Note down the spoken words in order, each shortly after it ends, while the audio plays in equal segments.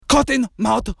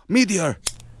Cottonmouth Media.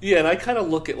 Yeah, and I kind of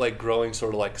look at like growing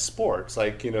sort of like sports.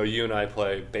 Like, you know, you and I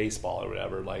play baseball or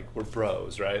whatever. Like, we're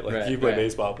bros, right? Like, you play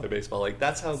baseball, I play baseball. Like,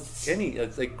 that's how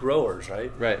it's like growers,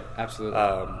 right? Right, absolutely.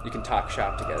 You can talk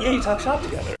shop together. Yeah, you talk shop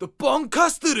together. The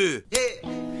Bongcast. Yeah.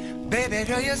 Baby,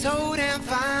 girl, you're so damn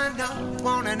fine, though.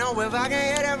 Wanna know if I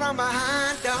can hit it from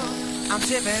behind, though. I'm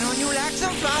tipping on you like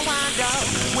some fun wine,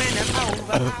 though. When it's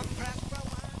over, I press.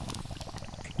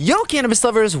 Yo, cannabis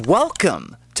lovers,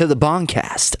 welcome to the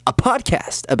Bongcast, a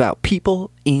podcast about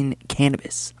people in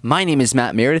cannabis. My name is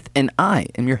Matt Meredith, and I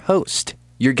am your host,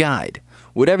 your guide,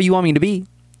 whatever you want me to be,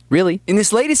 really. In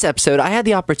this latest episode, I had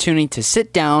the opportunity to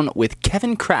sit down with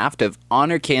Kevin Kraft of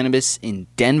Honor Cannabis in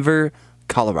Denver,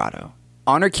 Colorado.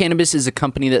 Honor Cannabis is a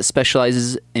company that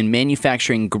specializes in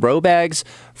manufacturing grow bags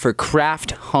for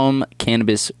craft home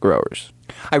cannabis growers.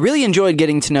 I really enjoyed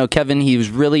getting to know Kevin. He was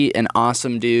really an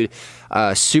awesome dude,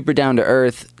 super down to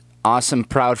earth, awesome,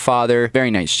 proud father,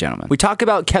 very nice gentleman. We talk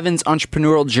about Kevin's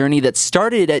entrepreneurial journey that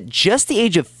started at just the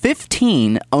age of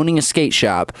 15 owning a skate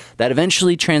shop that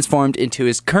eventually transformed into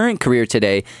his current career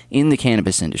today in the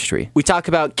cannabis industry. We talk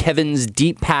about Kevin's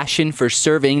deep passion for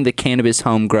serving the cannabis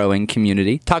home growing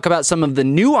community, talk about some of the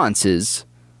nuances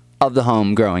of the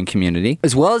home growing community,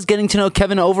 as well as getting to know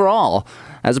Kevin overall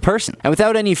as a person. And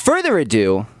without any further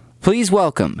ado, please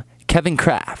welcome Kevin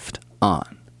Kraft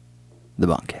on the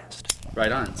Bongcast.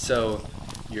 Right on. So,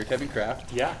 you're Kevin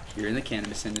Kraft. Yeah. You're in the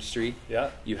cannabis industry.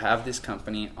 Yeah. You have this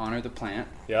company, Honor the Plant.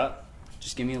 Yeah.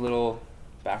 Just give me a little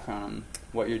background on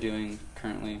what you're doing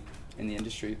currently in the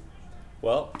industry.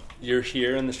 Well, you're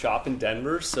here in the shop in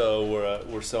Denver, so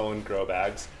we're sewing grow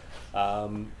bags.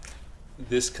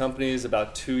 This company is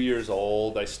about 2 years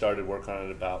old. I started work on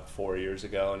it about 4 years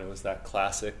ago, and it was that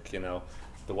classic, you know,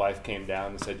 the wife came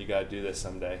down and said, you got to do this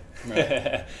someday.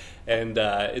 Right. And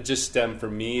it just stemmed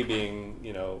from me being,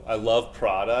 you know, I love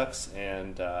products,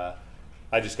 and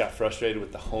I just got frustrated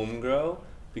with the home grow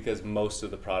because most of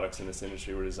the products in this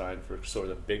industry were designed for sort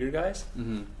of the bigger guys.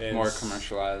 Mm-hmm. And more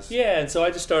commercialized. Yeah, and so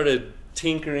I just started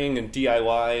tinkering and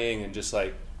DIYing and just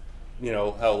like, you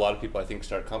know, how a lot of people I think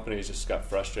start companies just got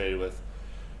frustrated with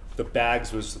the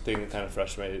bags was the thing that kind of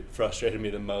frustrated me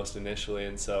the most initially,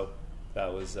 and so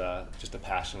that was just a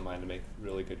passion of mine to make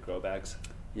really good grow bags.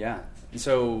 Yeah.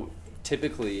 So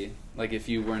typically, like if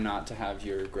you were not to have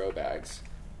your grow bags,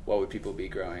 what would people be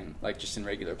growing? Like just in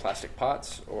regular plastic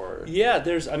pots or? Yeah,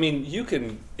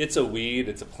 it's a weed,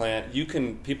 it's a plant.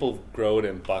 People grow it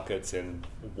in buckets in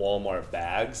Walmart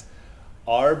bags.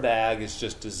 Our bag is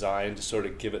just designed to sort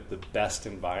of give it the best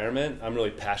environment. I'm really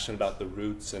passionate about the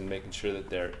roots and making sure that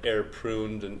they're air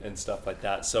pruned and stuff like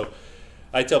that. So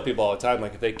I tell people all the time,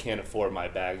 like if they can't afford my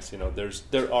bags, you know,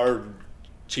 there are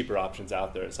cheaper options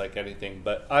out there. It's like anything,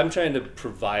 but I'm trying to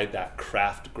provide that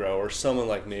craft grower, someone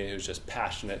like me who's just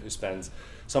passionate, who spends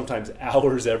sometimes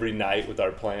hours every night with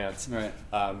our plants. Right.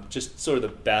 Just sort of the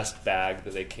best bag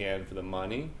that they can for the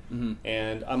money. Mm-hmm.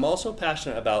 And I'm also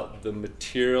passionate about the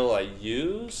material I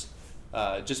use,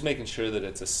 just making sure that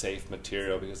it's a safe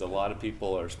material, because a lot of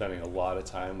people are spending a lot of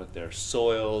time with their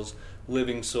soils,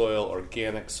 living soil,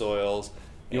 organic soils.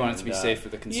 You want it to be safe for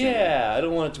the consumer. Yeah, I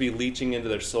don't want it to be leaching into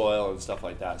their soil and stuff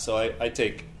like that. So I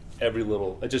take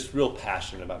I'm just real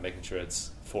passionate about making sure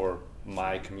it's for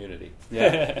my community.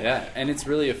 Yeah, yeah, and it's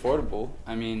really affordable.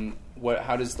 I mean,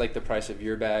 how does like the price of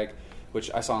your bag,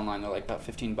 which I saw online, they're like about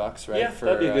 $15, right? Yeah,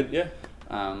 that'd be good. Yeah,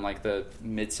 like the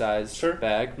mid-sized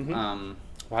bag. Mm-hmm.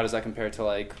 How does that compare to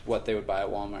like what they would buy at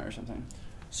Walmart or something?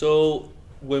 So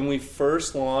when we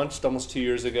first launched almost 2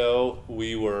 years ago,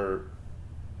 we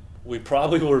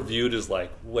probably were viewed as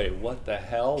like, wait, what the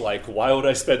hell? Like, why would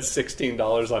I spend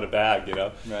 $16 on a bag, you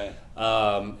know? Right.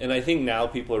 And I think now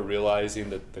people are realizing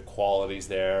that the quality's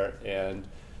there. And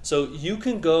so you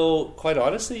can go, quite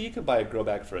honestly, you could buy a grow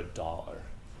bag for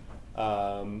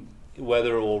 $1.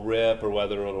 Whether it will rip or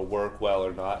whether it'll work well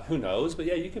or not, who knows? But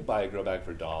yeah, you could buy a grow bag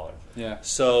for $1. Yeah.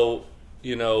 So,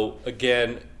 you know,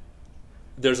 again,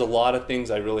 there's a lot of things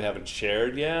I really haven't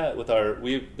shared yet with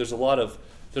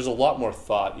there's a lot more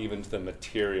thought even to the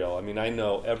material. I mean, I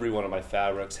know every one of my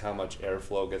fabrics, how much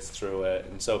airflow gets through it.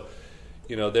 And so,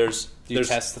 you know, Do you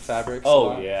test the fabrics?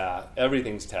 Oh, yeah.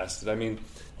 Everything's tested. I mean,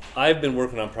 I've been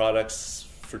working on products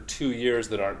for 2 years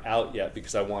that aren't out yet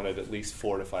because I wanted at least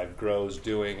 4 to 5 grows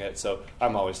doing it. So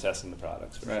I'm always testing the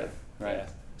products. Right, sure. Right. Yeah.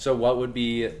 So what would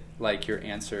be like your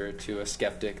answer to a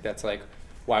skeptic that's like,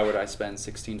 why would I spend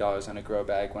 $16 on a grow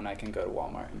bag when I can go to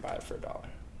Walmart and buy it for $1?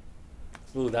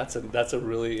 Ooh, that's a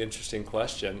really interesting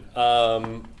question.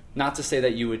 Not to say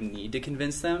that you would need to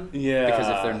convince them. Yeah. Because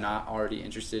if they're not already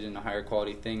interested in a higher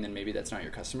quality thing, then maybe that's not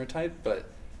your customer type. But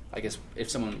I guess if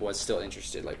someone was still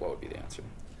interested, like, what would be the answer?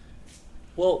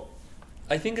 Well,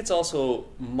 I think it's also,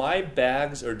 my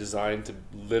bags are designed to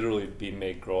literally be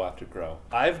made grow after grow.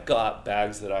 I've got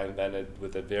bags that I invented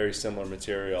with a very similar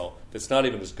material that's not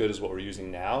even as good as what we're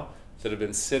using now, that have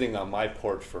been sitting on my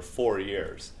porch for 4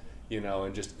 years,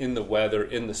 and just in the weather,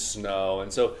 in the snow.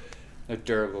 And so They're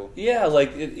durable. Yeah,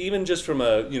 like even just from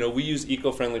we use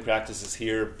eco-friendly practices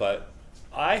here, but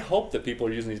I hope that people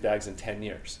are using these bags in 10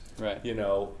 years. Right.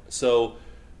 So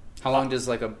How long does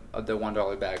like the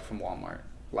 $1 bag from Walmart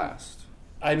last?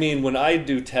 I mean, when I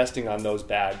do testing on those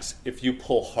bags, if you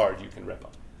pull hard, you can rip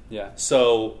them. Yeah.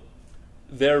 So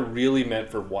they're really meant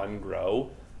for one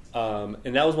grow.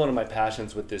 And that was one of my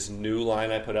passions with this new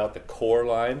line I put out, the core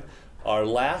line. Our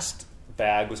last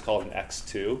bag was called an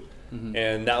X2. Mm-hmm.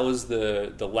 And that was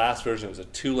the last version. It was a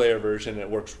 2-layer version, and it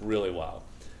works really well.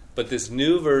 But this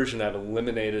new version, I've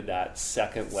eliminated that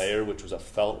second layer, which was a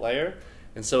felt layer.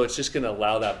 And so it's just going to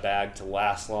allow that bag to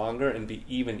last longer and be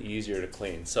even easier to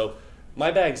clean. So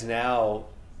my bags now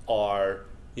are,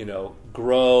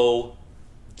 grow,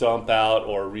 dump out,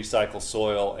 or recycle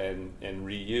soil and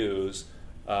reuse.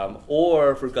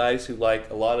 Or for guys who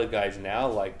a lot of guys now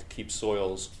like to keep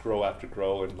soils grow after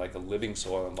grow in like a living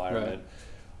soil environment.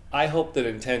 Right. I hope that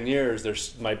in 10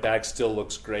 years, my bag still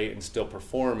looks great and still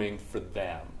performing for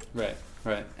them. Right.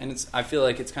 And I feel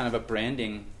like it's kind of a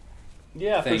branding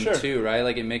thing for sure. too, right?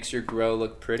 Like it makes your grow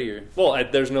look prettier. Well,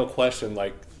 there's no question,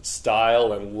 like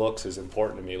style and looks is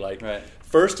important to me. Like right.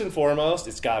 First and foremost,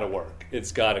 it's got to work.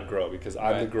 It's got to grow because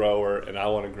I'm the grower and I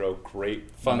want to grow great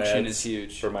function is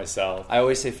huge for myself. I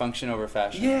always say function over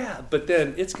fashion. Yeah, but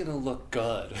then it's going to look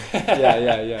good.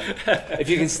 Yeah. If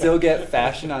you can still get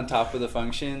fashion on top of the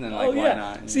function, then why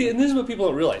not? See, and this is what people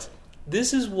don't realize.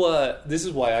 This is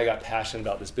why I got passionate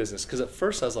about this business, because at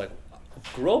first I was like,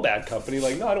 grow bag company,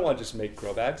 like, no, I don't want to just make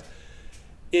grow bags.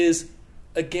 Is,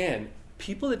 again,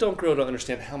 people that don't grow don't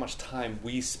understand how much time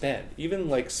we spend. Even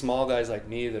like small guys like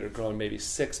me that are growing maybe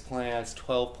 6 plants,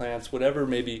 12 plants, whatever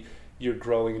maybe you're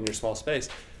growing in your small space.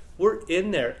 We're in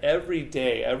there every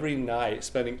day, every night,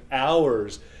 spending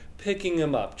hours picking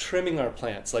them up, trimming our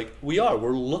plants. Like we're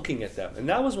looking at them. And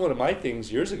that was one of my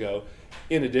things years ago,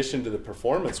 in addition to the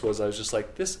performance, was I was just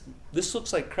like, this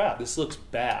looks like crap. This looks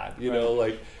bad.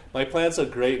 Like my plants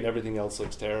look great and everything else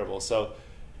looks terrible. So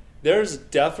there's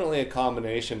definitely a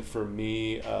combination for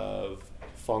me of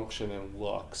function and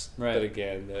looks. Right. But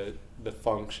again, the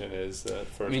function is the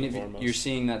first and foremost. If you're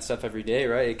seeing that stuff every day,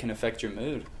 right, it can affect your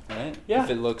mood, right? Yeah.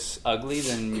 If it looks ugly,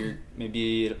 then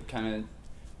maybe it kind of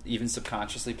even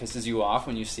subconsciously pisses you off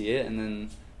when you see it,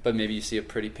 but maybe you see a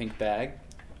pretty pink bag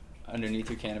underneath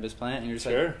your cannabis plant, and you're just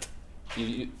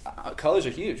like, colors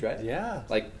are huge, right? Yeah.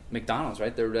 Like McDonald's,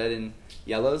 right? They're red and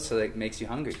yellows, so that makes you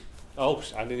hungry. Oh,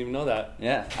 I didn't even know that.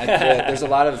 Yeah. There's a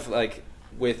lot of,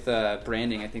 with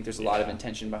branding, I think there's a lot of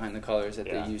intention behind the colors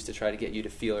that they use to try to get you to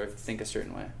feel or think a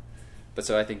certain way. But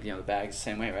so I think, the bag's the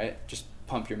same way, right? Just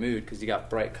pump your mood because you got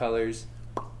bright colors,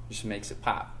 just makes it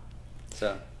pop.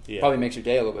 So probably makes your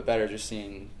day a little bit better just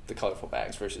seeing the colorful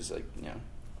bags versus,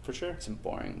 for sure, some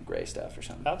boring gray stuff or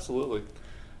something. Absolutely.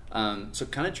 So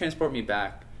kind of transport me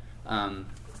back. I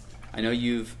know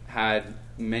you've had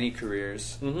many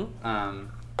careers. Mm-hmm.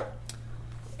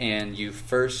 And you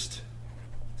first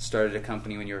started a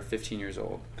company when you were 15 years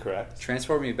old. Correct.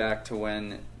 Transport me back to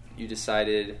when you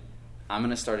decided, I'm going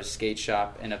to start a skate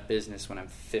shop and a business when I'm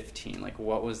 15. Like,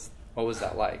 what was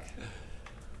that like?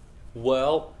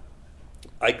 Well,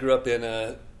 I grew up in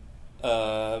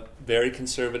a very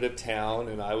conservative town,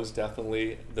 and I was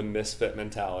definitely the misfit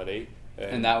mentality.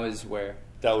 And that was where?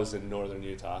 That was in northern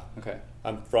Utah. Okay.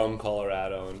 I'm from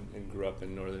Colorado and grew up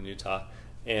in northern Utah.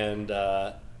 And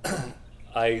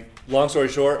long story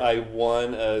short, I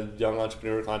won a young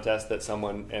entrepreneur contest that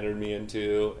someone entered me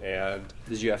into, and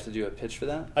did you have to do a pitch for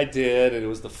that? I did, and it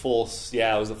was the full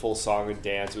song and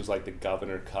dance. It was like the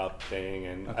Governor Cup thing,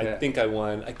 and I think I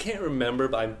won. I can't remember,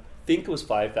 but I think it was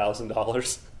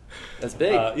 $5,000. That's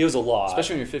big. It was a lot,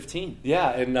 especially when you're 15.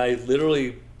 Yeah, and I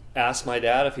literally asked my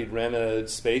dad if he'd rent a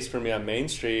space for me on Main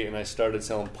Street, and I started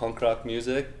selling punk rock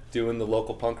music, doing the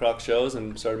local punk rock shows,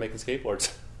 and started making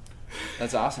skateboards.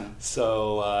 That's awesome.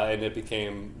 So, and it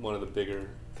became one of the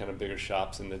bigger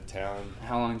shops in the town.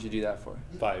 How long did you do that for?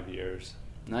 5 years.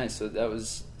 Nice. So that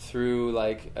was through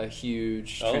a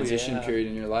huge transition period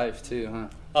in your life too, huh?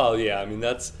 Oh yeah. I mean,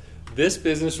 this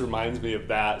business reminds me of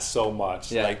that so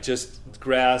much. Yeah. Like just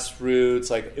grassroots.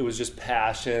 Like it was just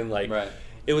passion. Like right.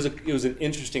 It was an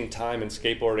interesting time in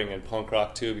skateboarding and punk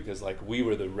rock too, because we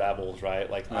were the rebels, right?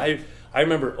 Right. I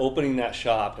remember opening that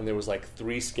shop and there was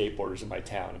 3 skateboarders in my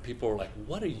town, and people were like,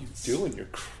 "What are you doing? You're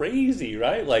crazy,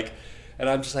 right?" And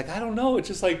I'm just like, I don't know. It's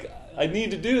just I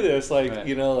need to do this. Like, Right.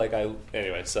 you know, like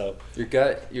anyway, so. Your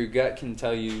gut can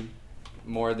tell you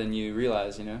more than you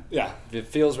realize, you know? Yeah. If it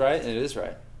feels right, it is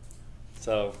right.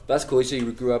 So. That's cool. So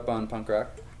you grew up on punk rock?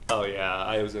 Oh, yeah.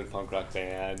 I was in a punk rock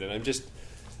band, and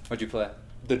What'd you play?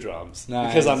 the drums.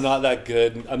 Nice. Because I'm not that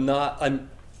good.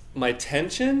 My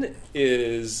tension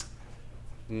is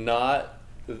not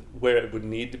where it would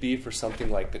need to be for something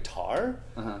like guitar.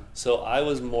 Uh-huh. So I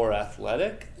was more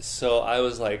athletic. So I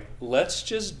was like, let's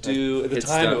just do, at the Hit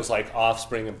time stuff. it was like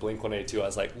Offspring and Blink-182. I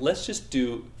was like, let's just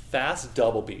do fast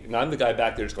double beat. And I'm the guy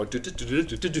back there just going, you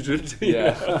know?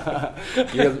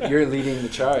 Yeah. You're leading the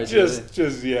charge.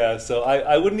 just yeah. So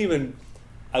I wouldn't even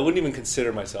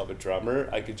consider myself a drummer.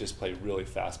 I could just play really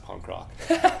fast punk rock.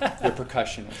 You're a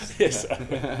percussionist. Yes.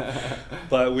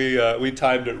 But we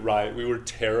timed it right. We were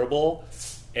terrible,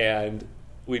 and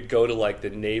we'd go to like the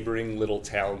neighboring little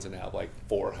towns and have like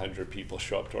 400 people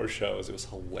show up to our shows. It was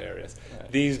hilarious.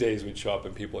 Right. These days we'd show up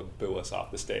and people would boo us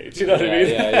off the stage. You know what I mean?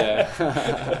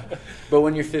 Yeah. But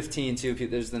when you're 15 too,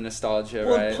 there's the nostalgia,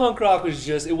 Well, right? punk rock was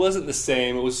it wasn't the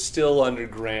same. It was still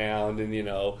underground, and you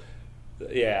know,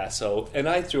 yeah. So, and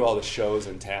I threw all the shows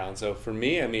in town. So for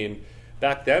me, I mean,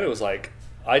 back then it was like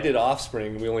I did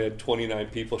Offspring, and we only had 29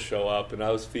 people show up, and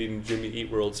I was feeding Jimmy Eat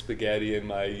World spaghetti in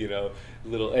my, you know,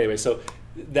 little. Anyway, so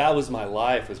that was my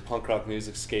life, was punk rock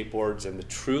music, skateboards, and the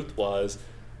truth was,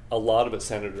 a lot of it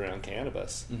centered around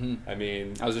cannabis. Mm-hmm. I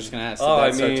mean, I was just going to ask, did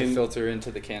that start to mean, filter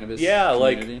into the cannabis yeah,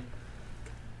 community? like,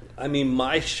 I mean,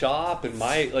 my shop and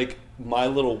my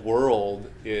little world,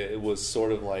 it was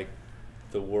sort of like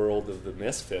the world of the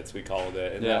misfits, we called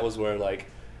it, and that was where like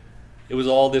it was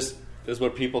all this is where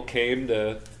people came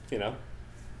to, you know,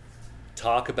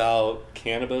 talk about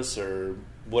cannabis or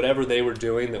whatever they were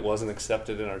doing that wasn't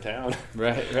accepted in our town.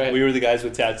 Right. We were the guys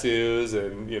with tattoos,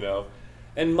 and you know,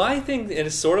 and my thing, and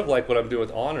it's sort of like what I'm doing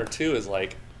with Honor too, is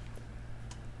like,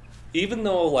 even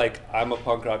though like I'm a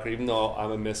punk rocker, even though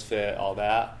I'm a misfit, all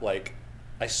that, like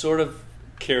I sort of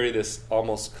carry this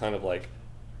almost kind of like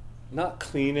not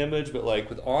clean image, but like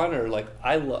with Honor, like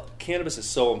I love cannabis is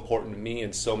so important to me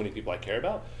and so many people I care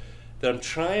about that I'm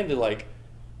trying to like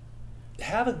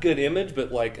have a good image,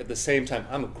 but like at the same time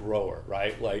I'm a grower,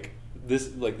 right? Like this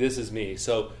is me.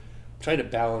 So I'm trying to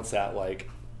balance that, like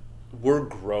we're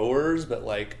growers, but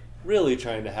like really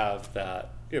trying to have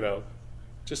that, you know,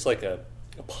 just like a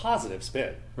positive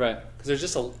spin. Right. Because there's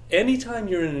just anytime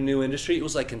you're in a new industry, it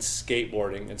was like in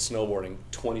skateboarding and snowboarding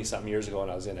 20-something years ago when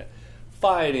I was in it.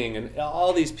 Fighting and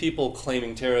all these people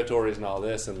claiming territories and all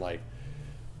this, and like,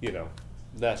 you know,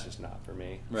 that's just not for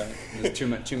me. Right. There's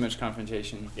too much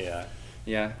confrontation. Yeah.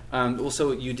 Yeah.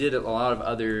 Also, you did a lot of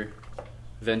other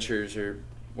ventures or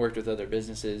worked with other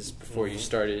businesses before you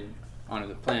started Honor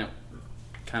the Plant.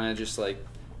 Kind of just like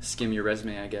skim your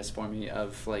resume, I guess, for me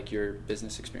of like your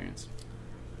business experience.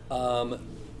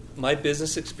 My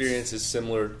business experience is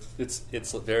similar. It's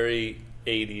very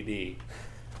ADD.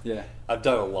 Yeah. I've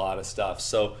done a lot of stuff.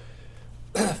 So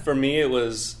for me, it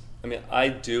was, I mean, I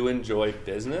do enjoy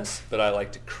business, but I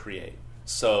like to create.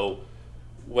 So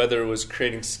whether it was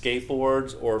creating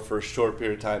skateboards or for a short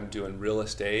period of time doing real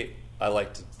estate, I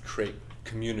like to create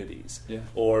communities. Yeah.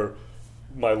 Or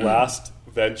my last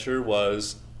venture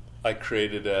was I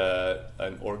created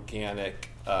an organic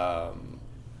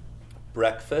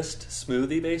breakfast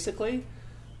smoothie, basically.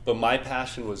 But my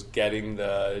passion was getting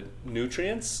the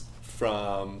nutrients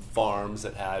from farms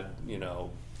that had, you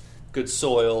know, good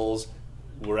soils,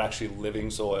 were actually living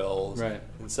soils. Right.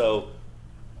 And so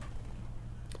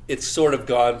it's sort of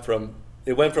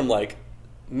it went from like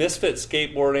misfit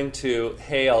skateboarding to,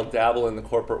 hey, I'll dabble in the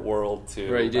corporate world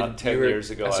to Right. about 10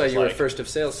 years ago. I saw was you were like, first of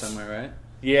sales somewhere, right?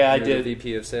 Yeah, You I were did. the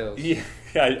VP of sales. Yeah,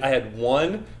 I had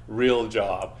one real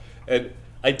job, and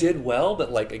I did well.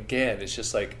 But like again, it's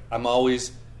just like I'm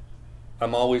always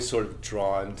sort of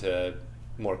drawn to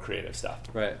more creative stuff.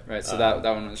 Right. So that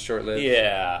one was short lived.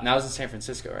 Yeah. Now it's in San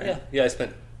Francisco, right? Yeah. I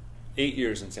spent 8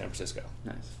 years in San Francisco,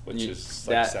 Nice. which is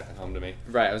like second home to me.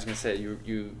 Right. I was gonna say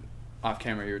you off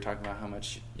camera you were talking about how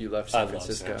much you love San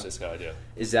Francisco. I love San Francisco. I do.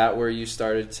 Is that where you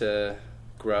started to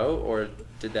grow, or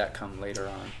did that come later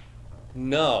on?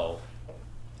 No,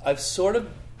 I've sort of,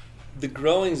 the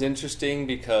growing's interesting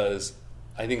because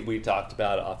I think we talked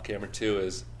about it off camera too,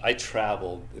 is I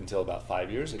traveled until about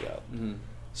 5 years ago. Mm-hmm.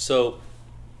 So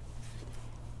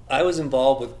I was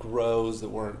involved with grows that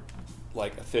weren't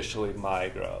like officially my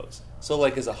grows. So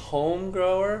like as a home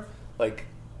grower, like,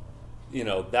 you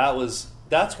know,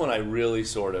 that's when I really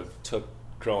sort of took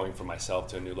growing for myself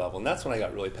to a new level. And that's when I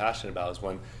got really passionate about, is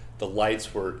when the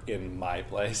lights were in my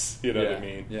place. You know what I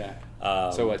mean? Yeah.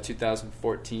 So what,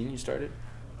 2014 you started?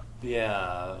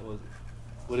 Yeah.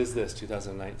 what is this,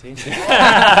 2019?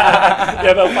 Yeah,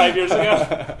 about 5 years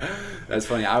ago. That's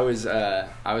funny. I was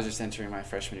just entering my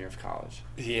freshman year of college.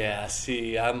 Yeah,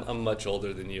 see, I'm much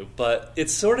older than you, but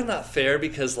it's sort of not fair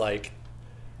because like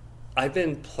I've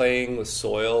been playing with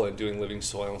soil and doing living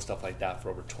soil and stuff like that for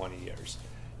over 20 years.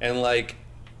 And like,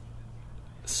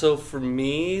 so for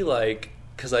me, like,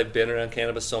 because I've been around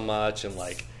cannabis so much, and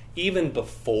like even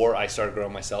before I started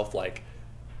growing myself, like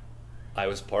I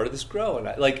was part of this grow, and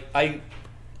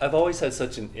I've always had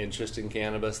such an interest in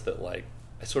cannabis that like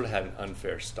I sort of had an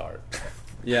unfair start.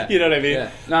 Yeah. You know what I mean?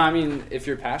 Yeah. No, I mean, if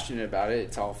you're passionate about it,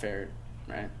 it's all fair,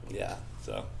 right? Yeah.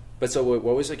 So. But so what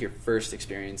was like your first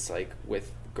experience like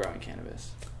with growing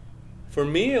cannabis? For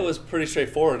me, it was pretty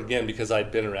straightforward, again, because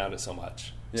I'd been around it so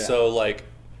much. Yeah. So, like,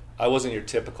 I wasn't your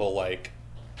typical, like,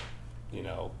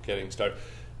 getting started.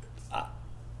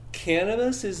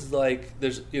 Cannabis is, like,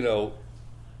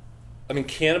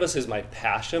 cannabis is my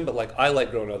passion, but, like, I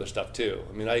like growing other stuff, too.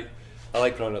 I mean, I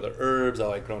like growing other herbs. I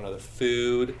like growing other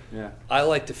food. Yeah. I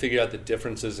like to figure out the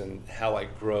differences in how I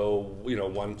grow,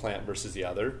 one plant versus the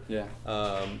other. Yeah.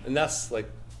 And that's, like,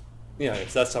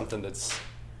 that's something that's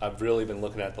I've really been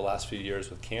looking at the last few years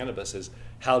with cannabis, is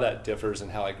how that differs and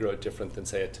how I grow it different than,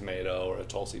 say, a tomato or a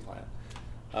Tulsi plant.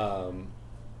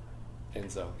 And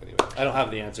so, anyway, I don't have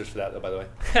the answers for that, though, by the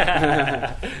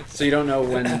way. So you don't know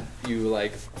when you,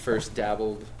 like, first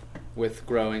dabbled with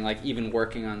growing, like, even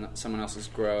working on someone else's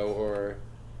grow or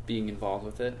being involved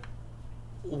with it?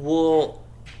 Well,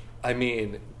 I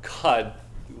mean, God,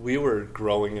 we were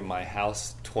growing in my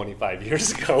house 25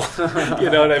 years ago. You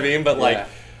know what I mean? But, like,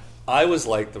 I was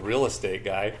like the real estate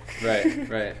guy.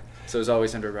 Right. So it was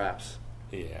always under wraps.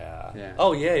 Yeah.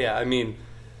 Oh, yeah. I mean,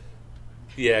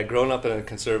 growing up in a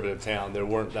conservative town, there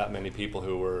weren't that many people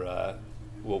who were,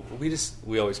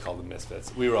 we always called them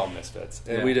misfits. We were all misfits.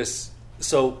 And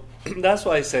so that's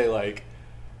why I say, like,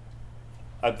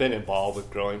 I've been involved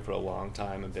with growing for a long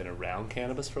time and been around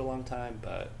cannabis for a long time,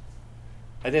 but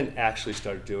I didn't actually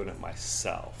start doing it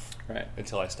myself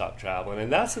until I stopped traveling.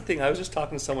 And that's the thing. I was just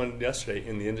talking to someone yesterday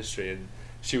in the industry, and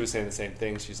she was saying the same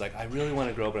thing. She's like, I really want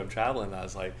to grow, but I'm traveling. And I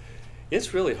was like,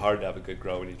 it's really hard to have a good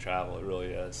grow when you travel. It really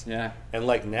is. Yeah. And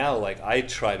like now, like I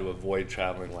try to avoid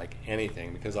traveling like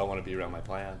anything because I want to be around my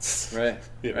plants. Right.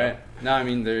 Right. No, I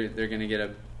mean they're gonna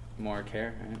get more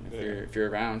care, right? If you're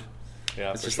around.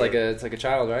 Yeah. It's just like a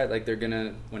child, right? Like they're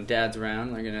gonna, when dad's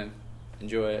around, they're gonna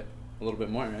enjoy it a little bit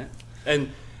more, right?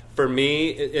 And for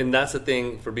me, and that's the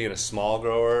thing for being a small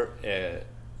grower,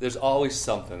 there's always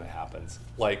something that happens.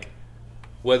 Like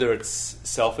whether it's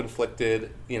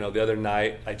self-inflicted, the other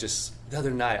night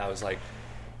I was like,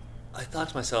 I thought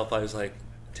to myself, I was like,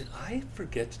 did I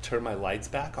forget to turn my lights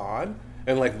back on?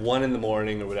 And like 1 a.m.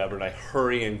 or whatever, and I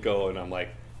hurry and go, and I'm like,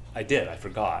 I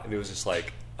forgot. And it was just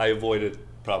like, I avoided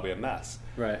probably a mess.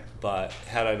 Right. But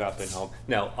had I not been home.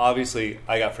 Now, obviously,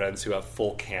 I got friends who have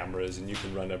full cameras, and you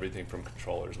can run everything from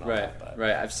controllers and all that. But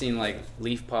right. I've seen like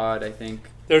Leaf Pod, I think.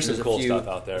 There's some cool stuff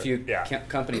out there. A few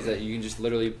companies that you can just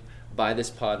literally buy this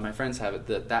pod. My friends have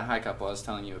it. That high couple I was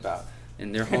telling you about.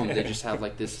 In their home, they just have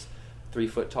like this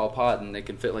 3-foot tall pod, and they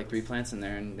can fit like 3 plants in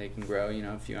there, and they can grow,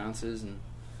 a few ounces and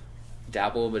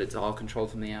dabble, but it's all controlled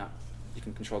from the app. You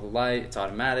can control the light. It's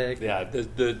automatic. Yeah, the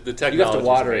technology. You have to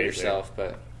water it yourself,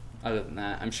 but other than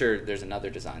that, I'm sure there's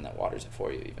another design that waters it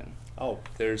for you even. Oh,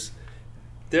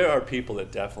 there are people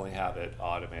that definitely have it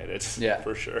automated. Yeah,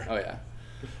 for sure. Oh yeah.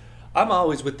 I'm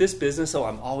always with this business, so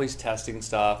I'm always testing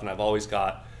stuff, and I've always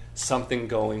got something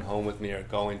going home with me or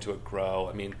going to a grow.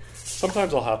 I mean,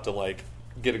 sometimes I'll have to like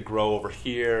get a grow over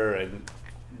here, and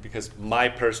because my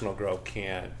personal grow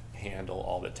can't handle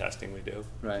all the testing we do.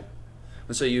 Right.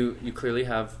 And so you clearly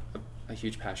have a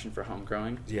huge passion for home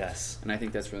growing. Yes. And I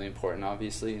think that's really important,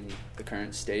 obviously, in the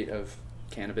current state of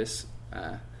cannabis.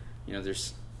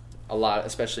 There's a lot,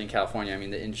 especially in California. I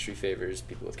mean, the industry favors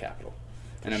people with capital.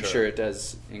 And I'm sure it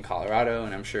does in Colorado,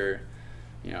 and I'm sure,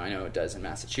 I know it does in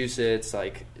Massachusetts.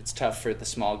 Like, it's tough for the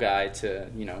small guy to,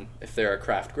 if they're a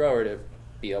craft grower, to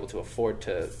be able to afford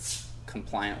to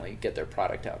compliantly get their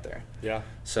product out there. Yeah.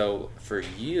 So for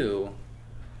you,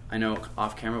 I know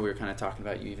off camera we were kind of talking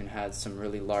about you even had some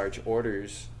really large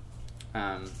orders,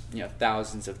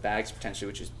 thousands of bags potentially,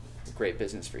 which is great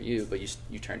business for you, but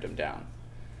you turned them down.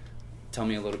 Tell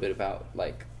me a little bit about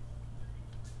like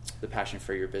the passion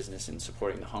for your business and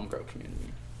supporting the home grow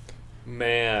community.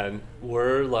 Man,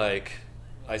 we're like,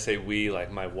 I say we,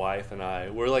 like my wife and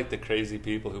I, we're like the crazy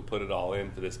people who put it all in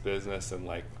for this business, and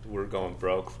like we're going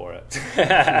broke for it.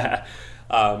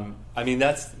 I mean,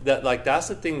 that's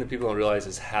the thing that people don't realize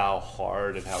is how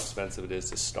hard and how expensive it is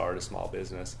to start a small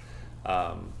business.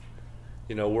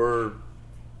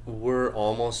 we're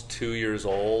almost 2 years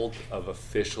old of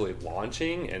officially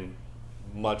launching, and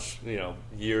much,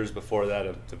 years before that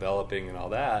of developing and all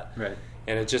that. Right.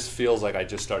 And it just feels like I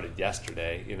just started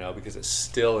yesterday, because it's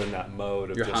still in that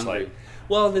mode of You're just hungry. like,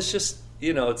 well, it's just,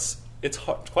 it's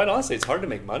hard, quite honestly, it's hard to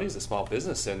make money as a small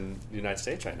business in the United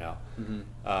States right now. Mm-hmm.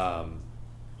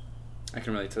 I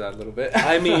can relate to that a little bit.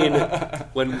 I mean,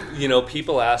 when,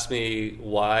 people ask me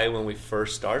why when we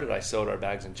first started I sewed our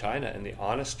bags in China, and the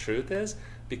honest truth is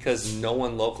because no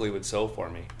one locally would sew for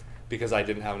me because I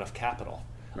didn't have enough capital.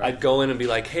 Right. I'd go in and be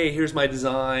like, hey, here's my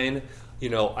design.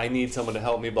 I need someone to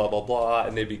help me, blah, blah, blah.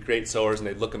 And they'd be great sewers, and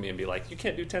they'd look at me and be like, you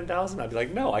can't do 10,000? I'd be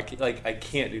like, no, I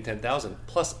can't do 10,000.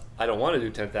 Plus, I don't want to do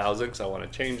 10,000 because I want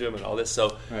to change them and all this.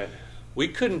 So right. we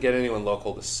couldn't get anyone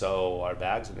local to sew our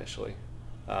bags initially.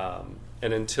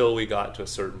 And until we got to a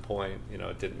certain point,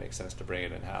 it didn't make sense to bring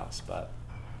it in-house. But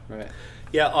right.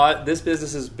 Yeah, this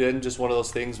business has been just one of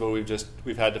those things where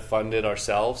we've had to fund it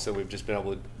ourselves, and we've just been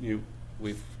able to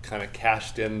we've kind of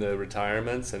cashed in the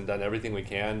retirements and done everything we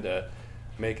can to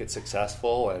make it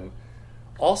successful. And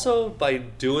also by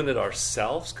doing it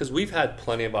ourselves, because we've had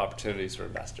plenty of opportunities for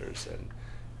investors.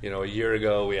 And a year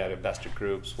ago we had investor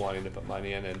groups wanting to put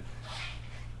money in, and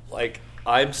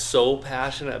I'm so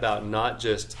passionate about not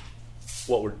just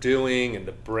what we're doing and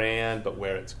the brand, but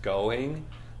where it's going,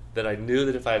 that I knew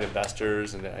that if I had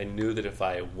investors, and I knew that if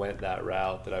I went that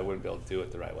route, that I wouldn't be able to do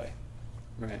it the right way.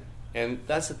 Right. And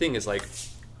that's the thing is,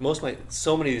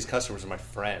 so many of these customers are my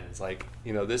friends.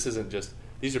 This isn't just,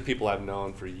 these are people I've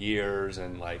known for years,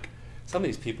 and some of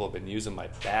these people have been using my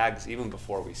bags even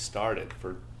before we started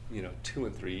for 2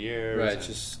 and 3 years. Right,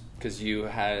 just because you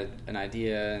had an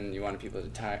idea and you wanted people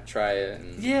to try it.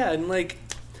 And yeah, and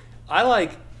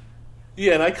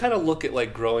and I kind of look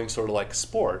at growing sort of like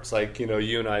sports.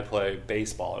 You and I play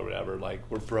baseball or whatever.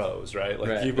 We're bros, right?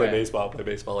 Right, you play right. baseball, I play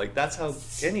baseball. That's how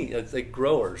it's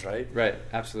growers, right? Right,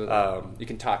 absolutely. You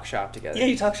can talk shop together. Yeah,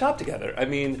 you talk shop together. I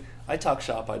mean, I talk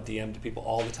shop on DM to people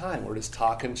all the time. We're just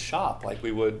talking shop like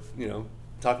we would,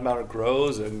 talking about our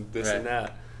grows and this and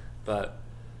that. But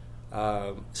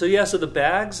so the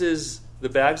bags is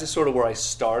sort of where I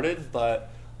started, but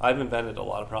I've invented a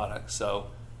lot of products, so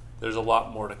there's a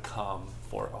lot more to come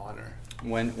for Honor.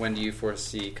 When do you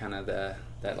foresee kind of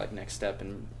that next step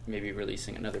and maybe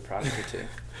releasing another product or two?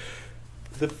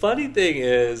 The funny thing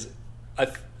is,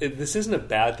 this isn't a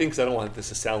bad thing because I don't want this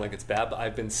to sound like it's bad, but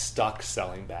I've been stuck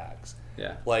selling bags.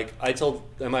 Yeah. I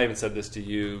might even said this to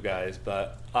you guys,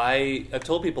 but I've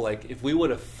told people if we would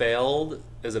have failed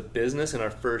as a business in our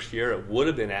first year, it would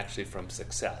have been actually from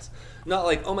success. Not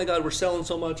oh my God, we're selling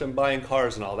so much, I'm buying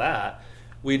cars and all that.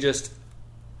 We just,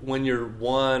 when you're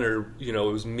one, or it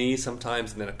was me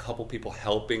sometimes, and then a couple people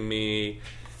helping me,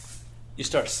 you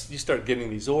start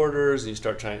getting these orders, and you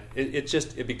start trying.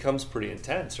 It becomes pretty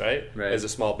intense, right? Right. As a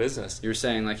small business, you were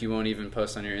saying you won't even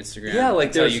post on your Instagram,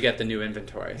 until you get the new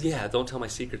inventory. Yeah, don't tell my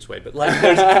secrets away. But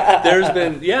there's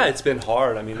been, it's been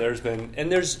hard. I mean,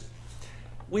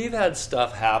 we've had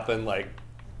stuff happen,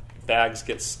 bags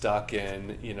get stuck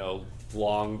in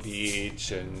Long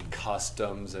Beach and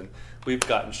customs, and we've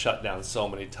gotten shut down so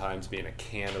many times being a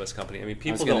cannabis company. I mean,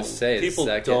 people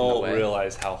don't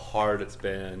realize how hard it's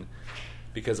been,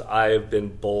 because I've been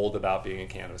bold about being a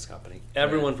cannabis company.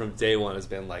 Everyone from day one has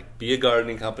been be a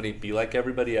gardening company, be like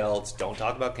everybody else, don't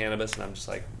talk about cannabis. And I'm just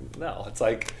no, it's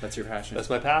that's your passion. That's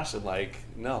my passion.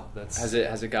 No, that's... Has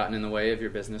it gotten in the way of your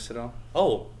business at all?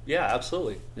 Oh, yeah,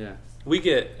 absolutely. Yeah.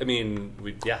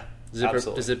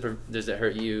 Absolutely. Does it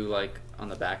hurt you on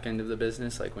the back end of the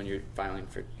business, when you're filing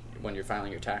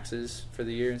your taxes for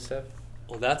the year and stuff?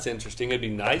 Well, that's interesting. It'd be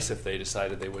nice if they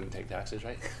decided they wouldn't take taxes,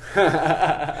 right?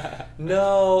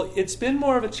 No, it's been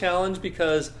more of a challenge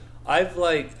because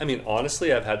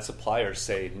honestly, I've had suppliers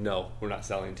say, no, we're not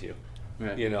selling to you.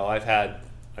 Right. I've had,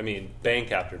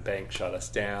 bank after bank shut us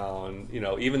down,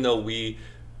 even though we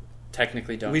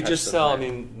technically don't. We touch just the sell,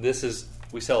 plant.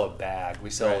 we sell a bag, we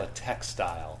sell a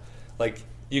textile.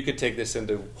 You could take this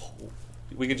into,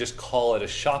 we could just call it a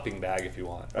shopping bag if you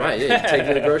want. Right, yeah, you take it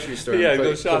to the grocery store and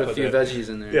go shop put a few with veggies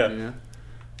in there. Yeah.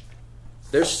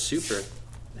 They're super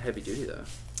heavy duty though.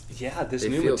 Yeah, this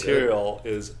new material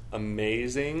is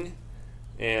amazing.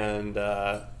 And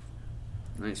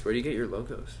nice. Where do you get your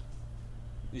logos?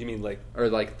 You mean or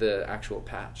the actual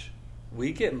patch?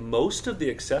 We get most of the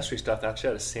accessory stuff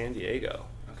actually out of San Diego.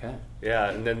 Okay.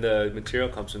 Yeah, and then the material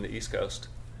comes from the East Coast.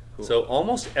 Cool. So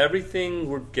almost everything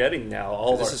we're getting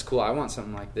now. This is cool. I want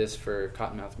something like this for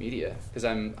Cottonmouth Media because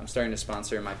I'm starting to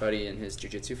sponsor my buddy in his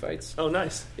jiu-jitsu fights. Oh,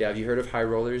 nice. Yeah, have you heard of High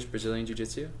Rollers Brazilian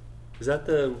Jiu-Jitsu? Is that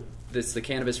the... It's the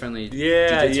cannabis-friendly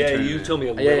jiu-jitsu tournament. you told me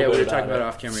a little bit we were about talking about it it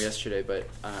off camera yesterday, but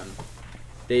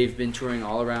they've been touring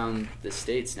all around the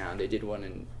States now. They did one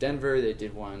in Denver. They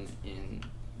did one in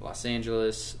Los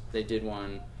Angeles. They did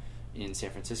one in San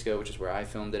Francisco, which is where I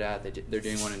filmed it at. They're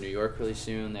doing one in New York really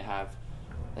soon. They have,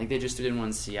 I think they just did one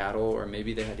in Seattle, or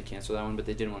maybe they had to cancel that one, but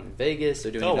they did one in Vegas.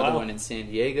 They're doing another one in San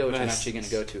Diego, which I'm actually going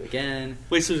to go to again.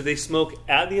 Wait, so did they smoke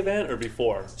at the event or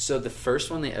before? So the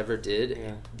first one they ever did,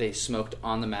 they smoked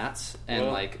on the mats, and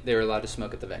like they were allowed to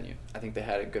smoke at the venue. I think they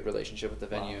had a good relationship with the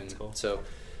venue, and cool. so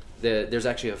there's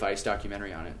actually a Vice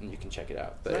documentary on it, and you can check it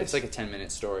out. But it's like a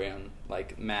 10-minute story on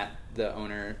like Matt, the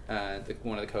owner,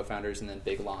 one of the co-founders, and then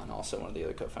Big Lon, also one of the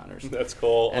other co-founders. That's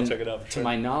cool. I'll check it out. To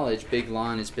my knowledge, Big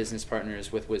Lon is business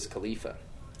partners with Wiz Khalifa.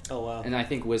 Oh wow! And I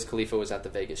think Wiz Khalifa was at the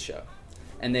Vegas show.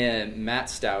 And then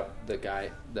Matt Stout,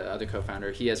 the other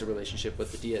co-founder, he has a relationship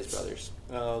with the Diaz brothers.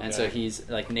 Oh, okay. And so he's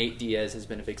like, Nate Diaz has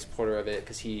been a big supporter of it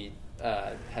because he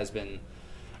has been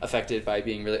affected by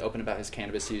being really open about his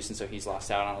cannabis use, and so he's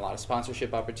lost out on a lot of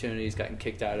sponsorship opportunities, gotten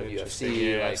kicked out of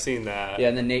UFC. Yeah, I've seen that. Yeah,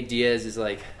 and then Nate Diaz is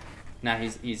like, now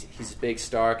he's a big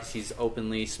star because he's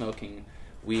openly smoking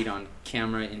weed on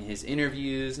camera in his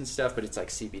interviews and stuff, but it's like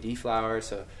CBD flower.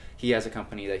 So he has a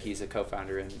company that he's a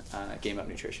co-founder in, Game Up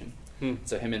Nutrition.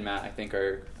 So him and Matt, I think,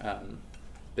 are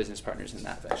business partners in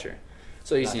that venture.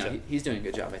 So he's, he's doing a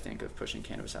good job, I think, of pushing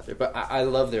cannabis out there. But I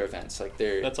love their events. Like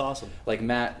that's awesome. Like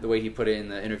Matt, the way he put it in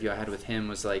the interview I had with him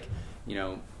was like,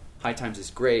 High Times is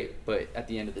great, but at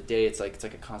the end of the day, it's like a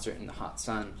concert in the hot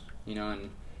sun, and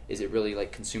is it really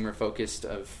like consumer focused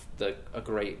of a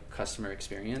great customer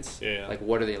experience? Yeah. Like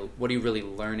what are you really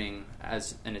learning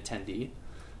as an attendee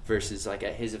versus like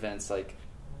at his events? Like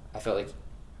I felt like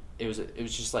it was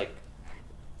just like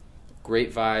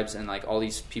great vibes, and like all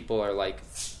these people are like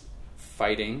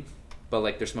fighting, but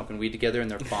like they're smoking weed together and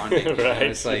they're bonding. Right.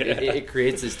 It's like it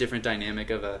creates this different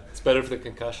dynamic of a. It's better for the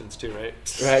concussions too, right?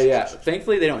 Right. Yeah.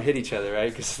 Thankfully, they don't hit each other,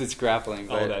 right? Because it's grappling.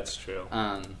 But, that's true.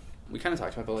 We kind of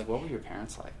talked about, but like, what were your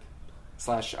parents like?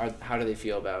 How do they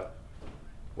feel about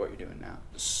what you're doing now?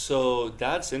 So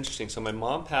that's interesting. So my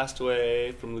mom passed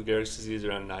away from Lou Gehrig's disease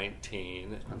around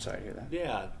 19. I'm sorry to hear that.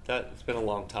 Yeah, it's been a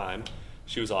long time.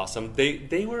 She was awesome.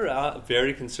 They were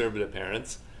very conservative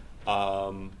parents.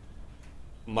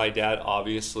 My dad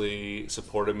obviously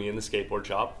supported me in the skateboard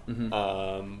shop.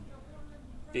 Mm-hmm.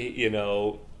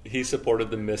 He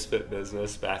supported the misfit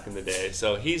business back in the day.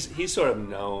 So he's sort of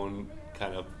known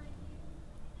kind of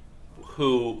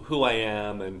who I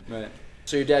am. And right.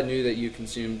 So your dad knew that you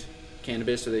consumed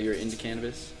cannabis or that you were into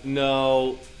cannabis?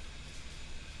 No.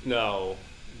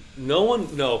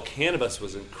 Cannabis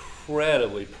was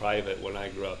incredibly private when I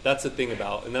grew up. That's the thing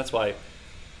about, and that's why,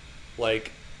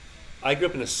 like, I grew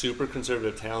up in a super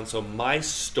conservative town, so my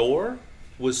store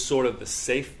was sort of the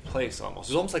safe place almost.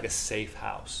 It was almost like a safe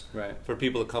house for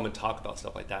people to come and talk about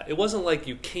stuff like that. It wasn't like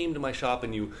you came to my shop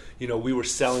and we were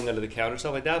selling under the counter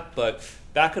stuff like that, but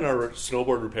back in our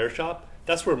snowboard repair shop,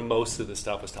 that's where most of the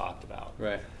stuff was talked about.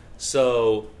 Right.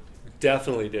 So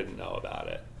definitely didn't know about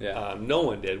it. Yeah. No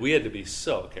one did. We had to be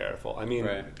so careful. I mean,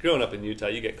 growing up in Utah,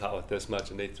 you get caught with this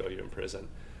much and they throw you in prison.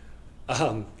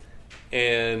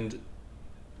 And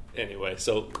anyway,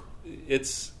 so we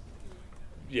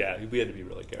had to be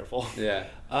really careful. Yeah.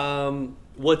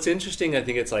 What's interesting, I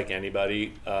think it's like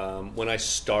anybody. When I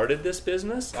started this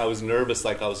business, I was nervous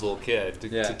like I was a little kid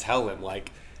to tell him,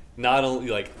 like, not only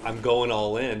like I'm going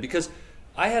all in, because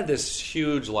I had this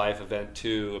huge life event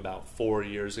too about 4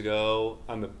 years ago.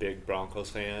 I'm a big Broncos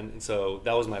fan, and so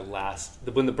that was my last.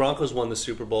 When the Broncos won the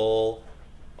Super Bowl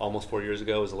almost 4 years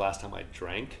ago was the last time I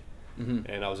drank,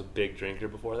 and I was a big drinker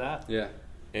before that. Yeah,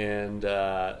 and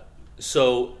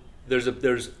so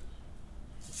there's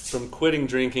from quitting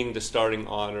drinking to starting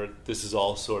Honor. This is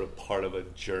all sort of part of a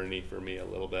journey for me a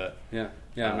little bit. Yeah.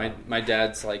 My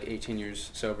dad's like 18 years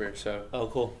sober, so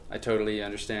cool. I totally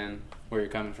understand where you're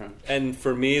coming from. And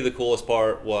for me, the coolest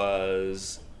part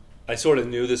was I sort of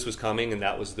knew this was coming, and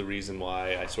that was the reason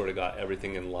why I sort of got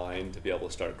everything in line to be able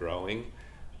to start growing.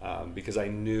 Because I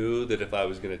knew that if I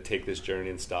was going to take this journey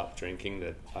and stop drinking,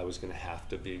 that I was going to have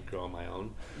to be growing my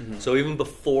own. Mm-hmm. So even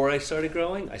before I started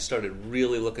growing, I started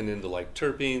really looking into like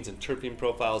terpenes and terpene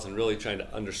profiles and really trying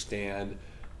to understand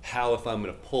how, if I'm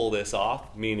going to pull this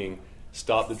off, meaning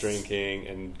stop the drinking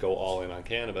and go all in on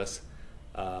cannabis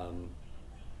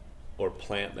or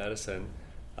plant medicine,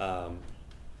 I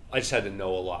just had to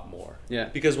know a lot more. Yeah.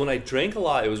 Because when I drank a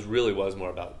lot, it was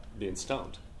more about being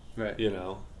stoned. Right.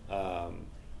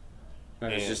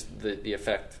 Right, it's just the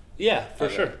effect. Yeah, for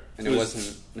sure. It. And it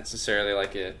wasn't necessarily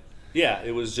like it. Yeah,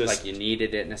 it was just like you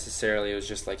needed it necessarily. It was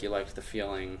just like you liked the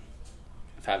feeling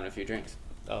of having a few drinks.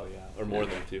 Oh yeah, or more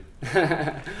than a few.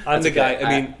 I'm the guy.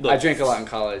 I mean, look, I drank a lot in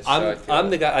college.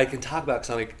 I'm the guy I can talk about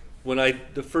because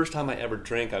the first time I ever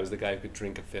drank, I was the guy who could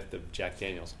drink a fifth of Jack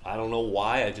Daniels. I don't know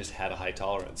why, I just had a high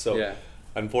tolerance. So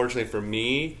unfortunately for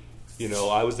me, you know,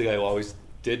 I was the guy who always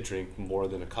did drink more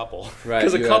than a couple. Right.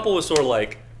 Because a couple was sort of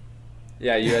like...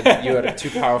 Yeah, you had too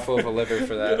powerful of a liver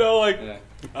for that. You know, like,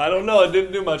 I don't know, it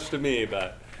didn't do much to me,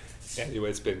 but anyway,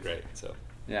 it's been great, so...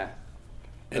 Yeah.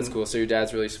 That's cool. So your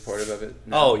dad's really supportive of it?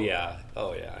 No? Oh, yeah.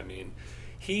 I mean,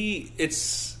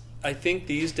 I think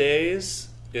these days,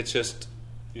 it's just,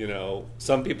 you know,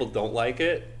 some people don't like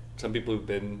it. Some people who've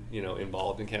been, you know,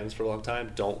 involved in cannabis for a long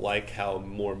time don't like how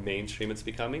more mainstream it's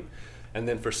becoming. And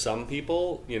then for some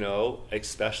people, you know,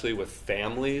 especially with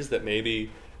families that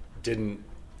maybe didn't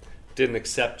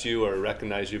accept you or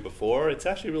recognize you before, it's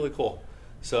actually really cool.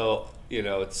 So, you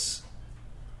know, it's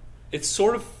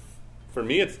sort of, for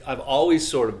me, I've always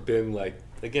sort of been like,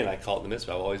 again, I call it the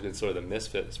misfit. I've always been sort of the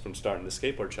misfit from starting the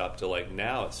skateboard shop to like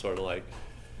now it's sort of like,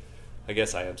 I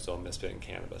guess I am still a misfit in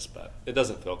cannabis, but it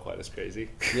doesn't feel quite as crazy.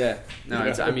 Yeah. No,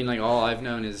 it's, I mean, like, all I've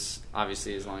known is,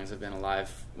 obviously, as long as I've been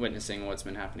alive, witnessing what's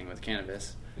been happening with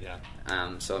cannabis. Yeah.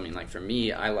 So, I mean, like, for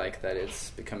me, I like that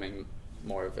it's becoming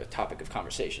more of a topic of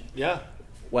conversation. Yeah.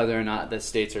 Whether or not the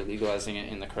states are legalizing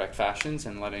it in the correct fashions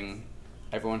and letting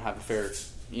everyone have a fair,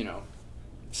 you know,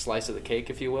 slice of the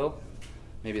cake, if you will.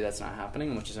 Maybe that's not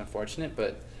happening, which is unfortunate,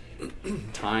 but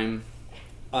time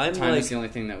is the only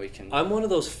thing that we can... I'm one of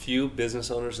those few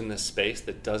business owners in this space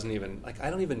that doesn't even... Like, I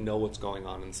don't even know what's going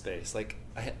on in space. Like,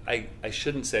 I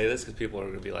shouldn't say this because people are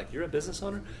going to be like, you're a business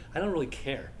owner? I don't really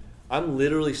care. I'm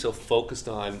literally so focused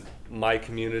on my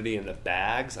community and the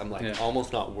bags. I'm, like,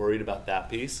 almost not worried about that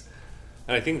piece.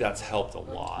 And I think that's helped a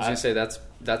lot. I was going to say,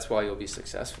 that's why you'll be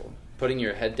successful. Putting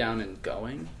your head down and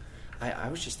going... I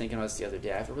was just thinking about this the other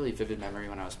day. I have a really vivid memory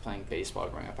when I was playing baseball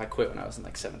growing up. I quit when I was in,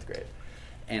 like, 7th grade.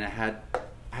 And I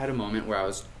had a moment where I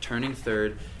was turning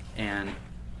third, and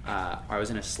I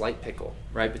was in a slight pickle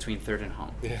right between third and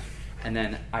home. Yeah. And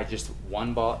then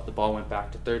the ball went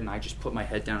back to third, and I just put my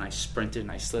head down, I sprinted,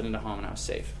 and I slid into home, and I was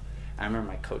safe. I remember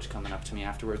my coach coming up to me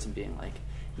afterwards and being like,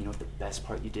 you know what the best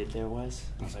part you did there was?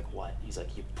 I was like, what? He's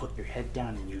like, you put your head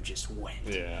down and you just went.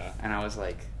 Yeah. And I was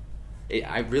like,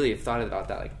 I really have thought about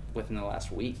that like within the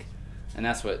last week. And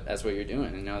that's what you're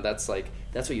doing. You know, that's what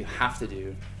you have to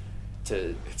do.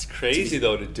 It's crazy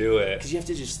though to do it, because you have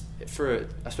to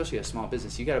especially a small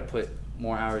business, you got to put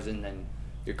more hours in than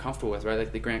you're comfortable with, right?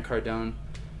 Like the Grant Cardone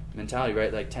mentality,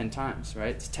 right? Like 10 times,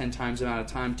 right? It's 10 times the amount of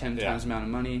time, 10 times the amount of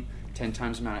money, 10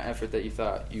 times the amount of effort that you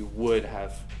thought you would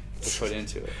have to put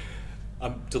into it.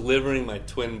 I'm delivering my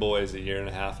twin boys a year and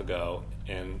a half ago,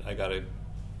 and I got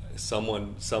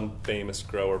some famous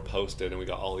grower posted, and we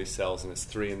got all these sales, and it's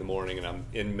 3 a.m, and I'm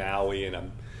in Maui, and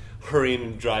I'm hurrying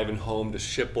and driving home to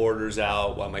ship orders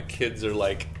out while my kids are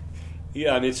like,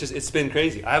 I mean, it's been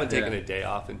crazy. I haven't taken a day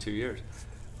off in 2 years.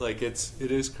 Like, it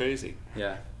is crazy.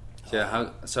 Yeah.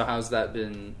 How's that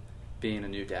been being a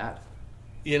new dad?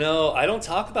 You know, I don't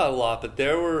talk about it a lot, but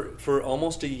for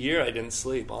almost a year I didn't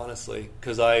sleep, honestly,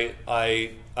 because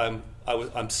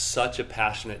I'm such a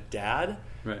passionate dad.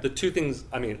 Right. The two things,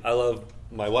 I mean, I love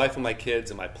my wife and my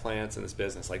kids and my plants and this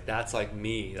business. Like, that's like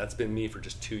me. That's been me for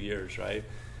just 2 years, right?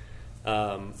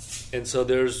 And so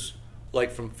there's,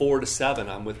 like, from 4 to 7,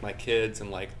 I'm with my kids,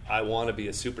 and, like, I want to be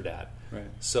a super dad. Right.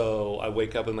 So I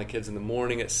wake up with my kids in the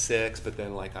morning at 6, but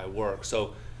then, like, I work.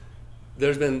 So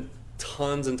there's been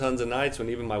tons and tons of nights when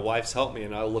even my wife's helped me,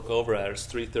 and I'll look over at her, it's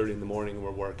 3:30 in the morning, and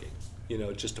we're working, you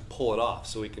know, just to pull it off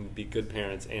so we can be good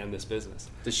parents and this business.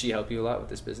 Does she help you a lot with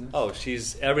this business? Oh,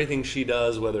 everything she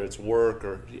does, whether it's work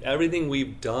or everything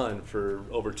we've done for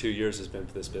over 2 years has been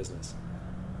for this business.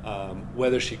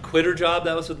 Whether she quit her job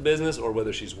that was with the business, or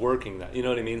whether she's working that, you know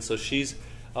what I mean? So she's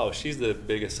the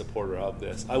biggest supporter of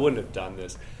this. I wouldn't have done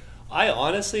this. I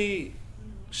honestly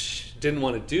didn't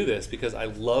want to do this because I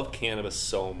love cannabis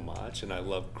so much and I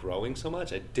love growing so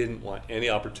much. I didn't want any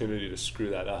opportunity to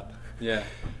screw that up. Yeah.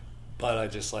 But I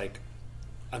just, like,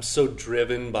 I'm so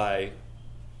driven by,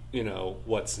 you know,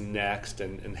 what's next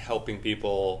and helping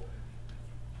people.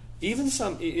 Even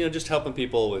just helping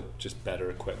people with just better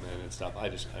equipment and stuff.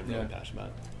 I'm really passionate about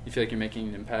it. You feel like you're making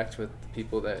an impact with the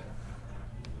people that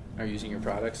are using your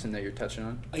products and that you're touching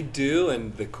on? I do,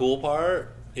 and the cool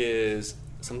part is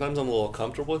sometimes I'm a little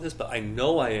comfortable with this, but I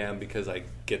know I am because I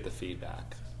get the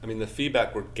feedback. I mean, the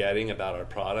feedback we're getting about our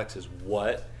products is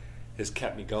what has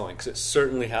kept me going, because it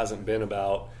certainly hasn't been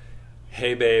about,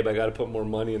 hey, babe, I got to put more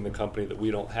money in the company that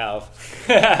we don't have.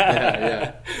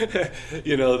 Yeah.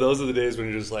 You know, those are the days when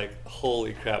you're just like,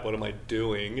 holy crap, what am I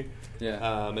doing?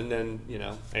 Yeah. And then, you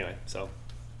know, anyway, so.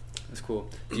 That's cool.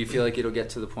 Do you feel like it'll get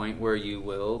to the point where you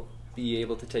will be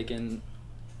able to take in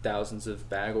thousands of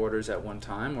bag orders at one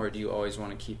time, or do you always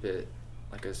want to keep it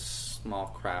like a small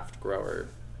craft grower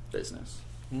business?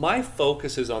 My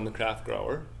focus is on the craft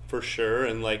grower for sure,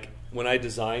 and like when I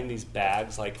design these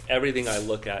bags, like everything I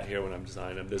look at here when I'm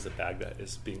designing them, there's a bag that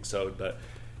is being sewed, but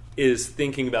is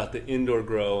thinking about the indoor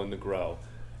grow and the grow.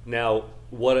 Now,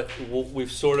 what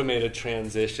we've sort of made a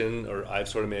transition, or I've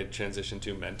sort of made a transition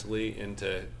to mentally,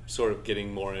 into sort of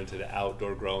getting more into the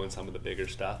outdoor grow and some of the bigger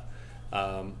stuff.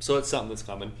 So it's something that's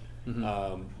coming.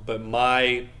 But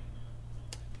my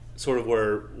sort of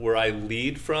where I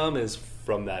lead from is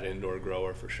from that indoor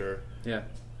grower for sure. Yeah.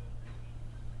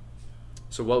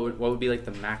 So what would be like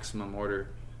the maximum order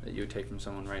that you would take from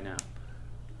someone right now?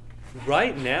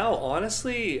 Right now,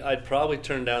 honestly, I'd probably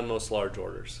turn down most large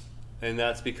orders. And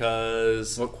that's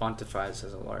because... What quantifies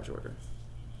as a large order?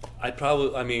 I'd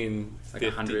probably, I mean, like 50,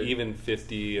 100? even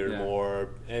 50 or Yeah. more.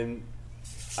 And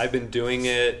I've been doing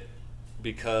it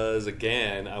because,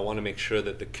 again, I want to make sure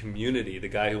that the community, the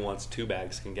guy who wants 2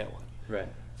 bags, can get one. Right.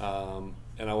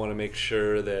 And I want to make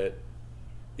sure that,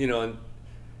 you know... And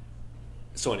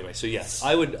so anyway, so yes,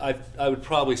 I would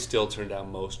probably still turn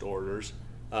down most orders.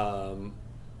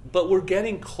 But we're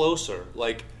getting closer.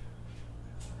 Like,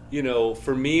 you know,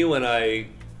 for me, when I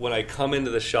come into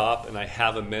the shop and I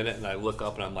have a minute and I look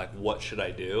up and I'm like, what should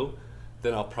I do?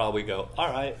 Then I'll probably go, all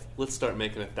right, let's start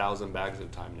making 1,000 bags at a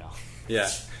time now. Yeah,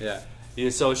 yeah. Yeah,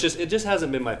 so it just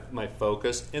hasn't been my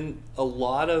focus. And a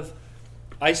lot of,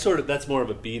 that's more of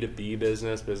a B2B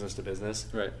business to business.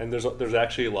 Right. And there's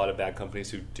actually a lot of bag companies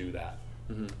who do that,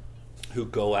 who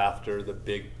go after the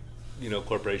big, you know,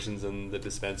 corporations and the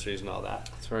dispensaries and all that.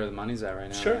 That's where the money's at right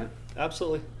now. Sure, right?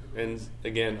 absolutely. And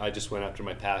again, I just went after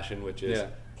my passion, which is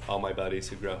all my buddies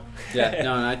who grow. Yeah,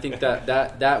 no, and I think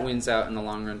that wins out in the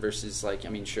long run versus, like, I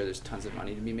mean, sure, there's tons of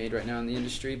money to be made right now in the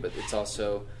industry, but it's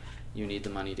also, you need the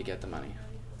money to get the money.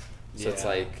 So it's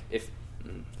like, if,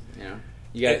 you know,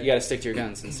 you got to stick to your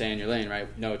guns and stay in your lane,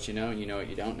 right? Know what you know, and you know what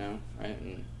you don't know, right?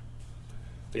 And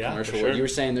the commercial, for sure. You were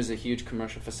saying there's a huge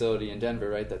commercial facility in Denver,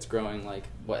 right? That's growing like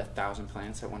 1,000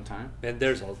 plants at one time. And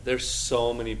there's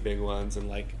so many big ones, and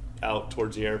like out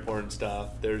towards the airport and stuff.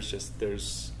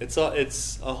 It's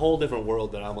a whole different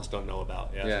world that I almost don't know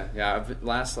about. Yeah.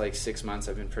 Last like 6 months,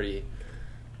 I've been pretty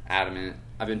adamant.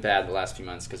 I've been bad the last few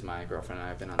months because my girlfriend and I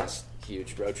have been on this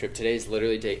huge road trip. Today's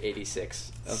literally day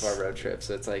 86 of our road trip,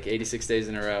 so it's like 86 days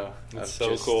in a row of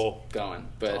so just cool going.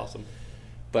 But awesome.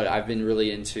 But I've been really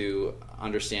into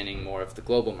understanding more of the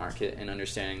global market and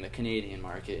understanding the Canadian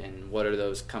market and what are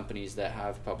those companies that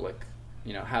have public,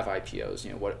 you know, have IPOs.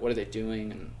 You know, what are they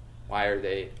doing and why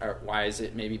is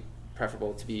it maybe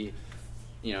preferable to be,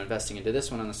 you know, investing into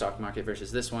this one on the stock market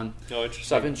versus this one. Oh, interesting.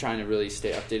 So I've been trying to really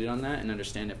stay updated on that and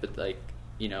understand it. But like,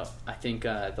 you know, I think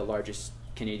the largest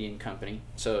Canadian company,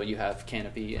 so you have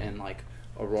Canopy and like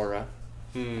Aurora,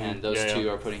 and those two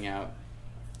are putting out,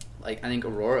 like, I think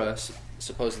Aurora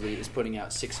supposedly is putting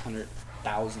out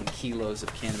 600,000 kilos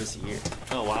of cannabis a year.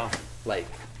 Oh, wow. Like,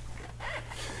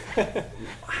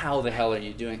 how the hell are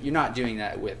you doing? You're not doing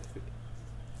that with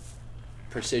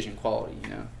precision quality, you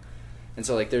know? And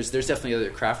so, like, there's definitely other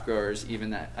craft growers,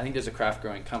 even that, I think there's a craft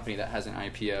growing company that has an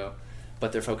IPO,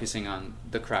 but they're focusing on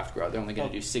the craft grower. They're only going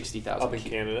to do 60,000. Up in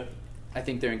Canada? I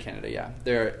think they're in Canada, yeah.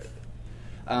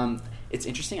 It's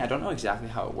interesting. I don't know exactly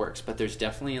how it works, but there's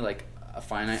definitely, like, a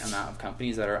finite amount of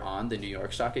companies that are on the New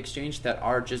York Stock Exchange that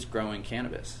are just growing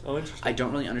cannabis. Oh, interesting. I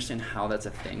don't really understand how that's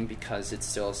a thing because it's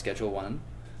still a Schedule 1.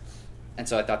 And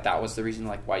so I thought that was the reason,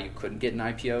 like, why you couldn't get an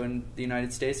IPO in the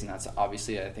United States, and that's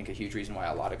obviously, I think, a huge reason why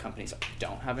a lot of companies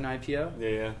don't have an IPO.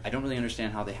 Yeah. I don't really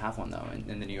understand how they have one, though,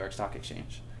 in the New York Stock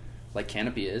Exchange. Like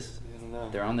Canopy is. I don't know.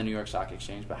 They're on the New York Stock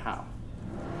Exchange, but how?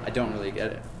 I don't really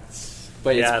get it.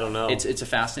 But I don't know. It's a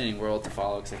fascinating world to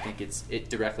follow because I think it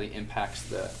directly impacts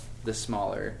the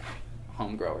smaller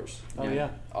home growers. Oh, you know, yeah.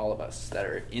 all of us that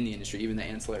are in the industry, even the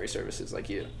ancillary services like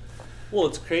you. Well,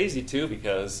 it's crazy, too,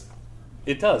 because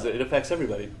it does. It affects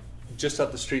everybody. Just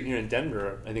up the street here in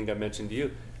Denver, I think I mentioned to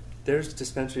you, there's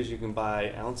dispensaries you can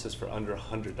buy ounces for under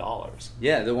 $100.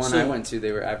 Yeah, the one I went to,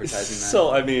 they were advertising that.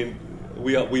 So, I mean,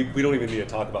 we don't even need to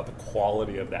talk about the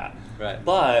quality of that. Right.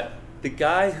 But the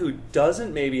guy who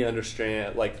doesn't maybe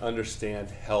understand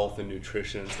health and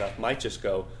nutrition and stuff might just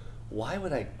go, why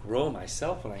would I grow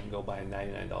myself when I can go buy a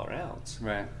 $99 ounce?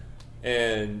 Right.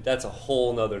 And that's a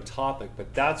whole nother topic,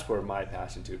 but that's where my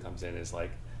passion too comes in, is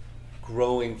like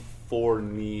growing for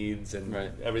needs and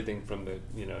everything from the,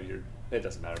 you know, it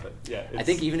doesn't matter, but yeah. I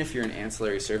think even if you're an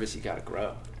ancillary service, you got to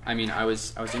grow. I mean, I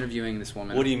was interviewing this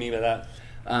woman. What do you mean by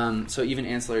that? So even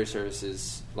ancillary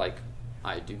services, like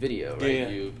I do video, right?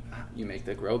 Yeah. You make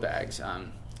the grow bags.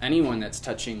 anyone that's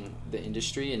touching the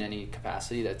industry in any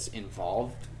capacity that's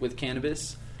involved with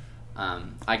cannabis.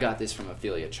 I got this from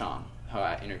Ophelia Chong, who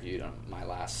I interviewed on my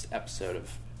last episode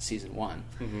of season 1.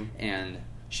 Mm-hmm. And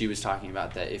she was talking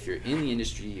about that if you're in the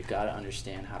industry, you've got to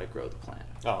understand how to grow the plant.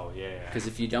 Oh, yeah. Because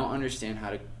if you don't understand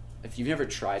how to, if you've never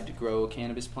tried to grow a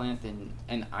cannabis plant, then,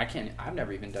 and I've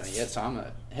never even done it yet, so I'm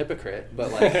a hypocrite.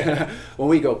 But like, when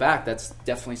we go back, that's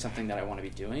definitely something that I want to be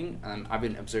doing. I've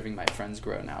been observing my friends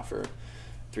grow now for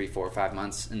 3, 4, 5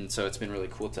 months, and so it's been really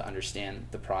cool to understand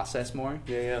the process more.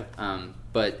 Yeah.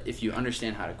 But if you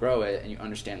understand how to grow it and you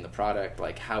understand the product,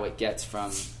 like how it gets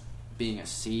from being a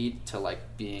seed to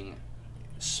like being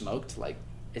smoked, like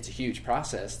it's a huge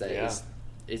process that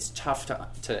it's tough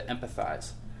to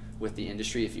empathize with the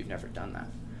industry if you've never done that.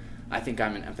 I think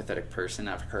I'm an empathetic person.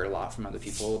 I've heard a lot from other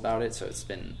people about it, so it's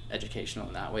been educational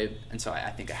in that way, and so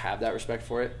I think I have that respect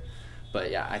for it.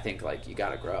 But yeah, I think like you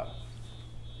gotta grow.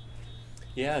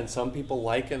 Yeah, and some people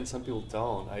like it and some people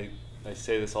don't. I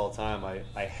say this all the time.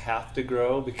 I have to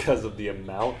grow because of the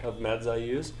amount of meds I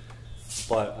use,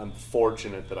 but I'm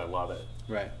fortunate that I love it.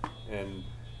 Right.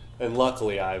 And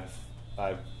luckily I've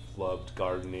loved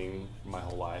gardening my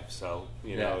whole life, so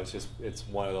you know it's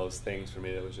one of those things for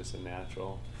me that was just a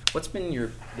natural. What's been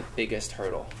the biggest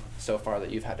hurdle so far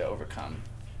that you've had to overcome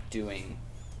doing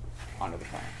onto the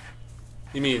plant?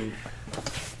 You mean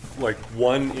like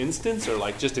one instance or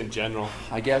like just in general?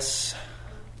 I guess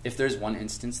if there's one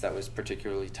instance that was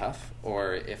particularly tough,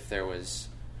 or if there's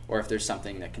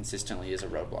something that consistently is a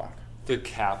roadblock. The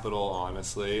capital,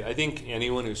 honestly. I think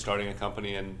anyone who's starting a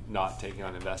company and not taking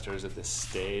on investors at this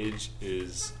stage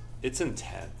it's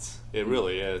intense. It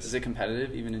really is. Is it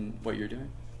competitive even in what you're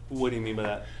doing? What do you mean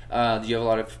by that? Do you have a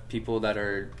lot of people that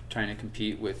are trying to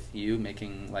compete with you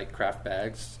making like craft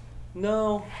bags?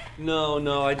 No.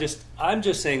 I'm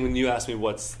just saying, when you ask me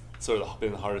what's sort of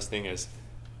been the hardest thing, is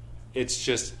it's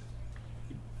just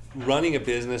running a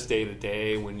business day to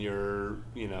day when you're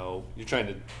trying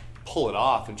to pull it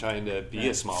off and trying to be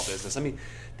a small business. I mean,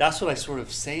 that's what I sort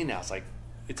of say now. It's like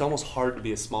it's almost hard to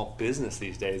be a small business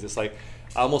these days. It's like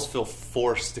I almost feel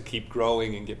forced to keep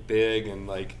growing and get big, and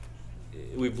like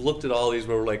we've looked at all these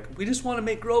where we're like, we just want to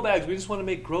make grow bags, we just want to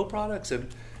make grow products, and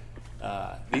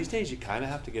these days you kind of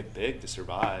have to get big to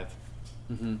survive.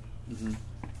 Mm-hmm. Mm-hmm.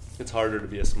 It's harder to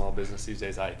be a small business these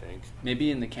days, I think.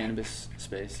 Maybe in the cannabis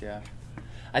space, yeah.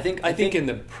 I think in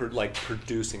the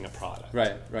producing a product.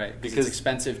 Right. Because it's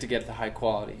expensive to get the high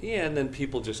quality. Yeah, and then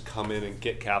people just come in and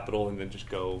get capital and then just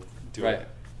go do it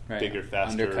bigger,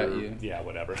 faster. Undercut you. Yeah,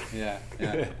 whatever. Yeah.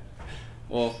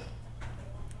 Well,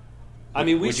 I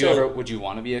mean, would you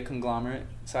want to be a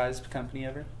conglomerate-sized company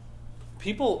ever?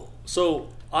 So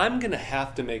I'm going to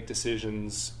have to make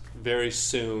decisions very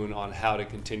soon on how to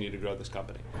continue to grow this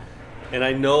company. And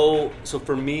I know, so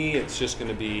for me, it's just going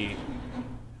to be,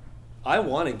 I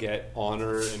want to get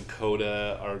Honor and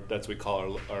Coda, that's what we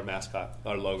call our mascot,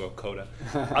 our logo, Coda.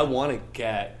 I want to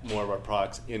get more of our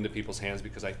products into people's hands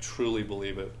because I truly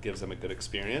believe it gives them a good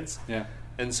experience. Yeah.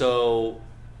 And so,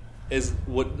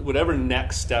 whatever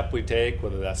next step we take,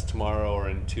 whether that's tomorrow or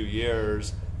in 2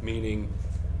 years, meaning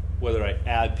whether I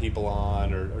add people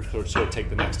on or sort of take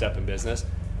the next step in business,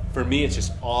 for me, it's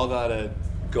just all got to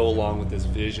go along with this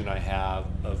vision I have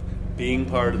of being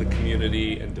part of the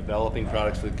community and developing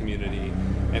products for the community.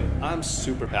 And I'm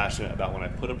super passionate about when I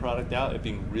put a product out, it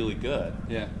being really good.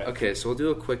 Yeah. Okay, so we'll do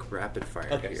a quick rapid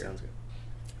fire here. Sounds good.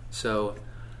 So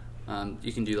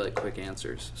you can do like quick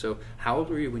answers. So how old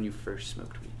were you when you first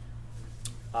smoked weed?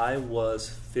 I was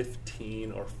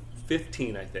 15,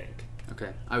 I think.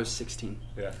 Okay, I was 16.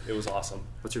 Yeah, it was awesome.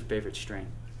 What's your favorite strain?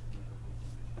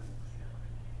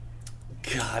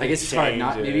 God, I guess it's hard.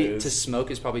 Not maybe to smoke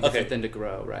is probably different than to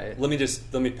grow, right? Let me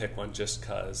pick one just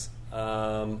cause.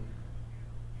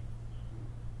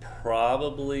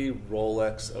 Probably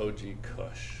Rolex OG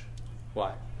Kush.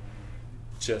 Why?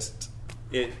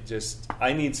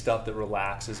 I need stuff that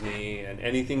relaxes me, and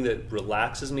anything that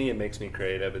relaxes me, it makes me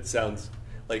creative. It sounds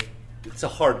like it's a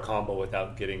hard combo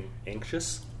without getting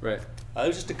anxious. Right. It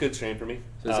was just a good strain for me.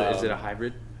 So is it a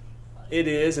hybrid? It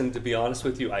is, and to be honest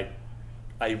with you, I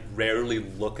rarely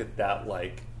look at that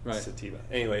like sativa.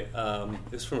 Anyway,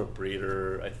 it's from a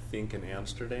breeder, I think, in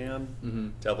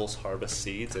Amsterdam, Devil's Harvest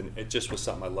Seeds, and it just was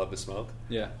something I love to smoke.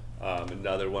 Yeah.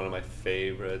 Another one of my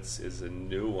favorites is a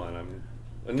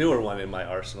newer one in my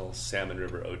arsenal, Salmon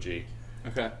River OG.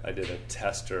 Okay. I did a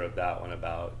tester of that one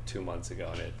about 2 months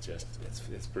ago, and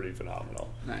it's pretty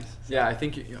phenomenal. Nice. Yeah, I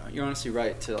think you're honestly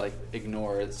right to like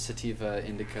ignore sativa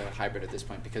indica hybrid at this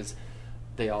point, because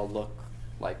they all look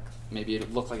like, maybe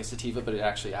it look like a sativa, but it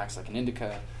actually acts like an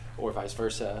indica, or vice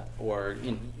versa, or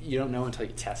you don't know until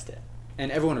you test it.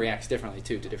 And everyone reacts differently,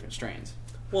 too, to different strains.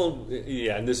 Well,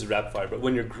 yeah, and this is rapid fire, but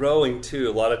when you're growing, too,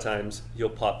 a lot of times you'll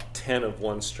pop 10 of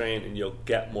one strain and you'll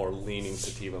get more leaning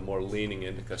sativa, more leaning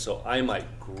indica. So I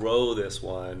might grow this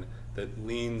one that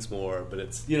leans more, but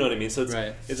it's, you know what I mean? So it's,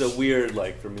 it's a weird,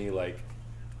 like, for me, like,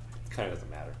 it kind of doesn't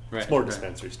matter. It's more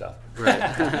dispensary stuff.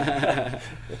 Right.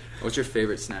 What's your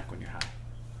favorite snack when you're high?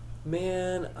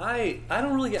 Man, I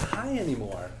don't really get high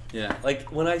anymore. Yeah.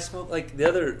 Like when I smoke,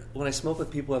 when I smoke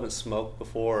with people who haven't smoked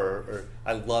before, or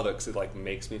I love it because it like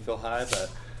makes me feel high.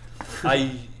 But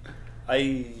I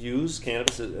use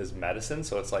cannabis as medicine,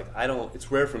 so it's like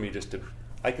it's rare for me just to.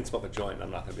 I can smoke a joint, and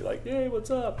I'm not going to be like, "Hey,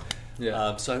 what's up?"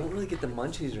 Yeah. So I don't really get the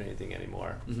munchies or anything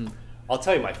anymore. Mm-hmm. I'll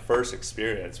tell you, my first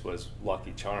experience was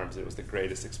Lucky Charms. It was the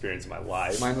greatest experience of my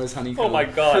life. Mine was honeycomb. Oh my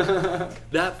god!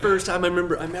 That first time, I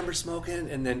remember smoking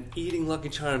and then eating Lucky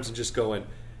Charms and just going,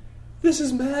 "This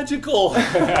is magical."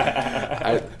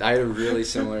 I had a really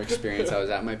similar experience. I was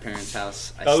at my parents'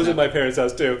 house. I was at my parents'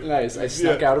 house too. Nice. I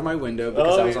snuck out of my window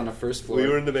because I was on the first floor. We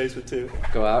were in the basement too.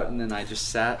 Go out and then I just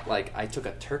sat. Like I took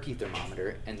a turkey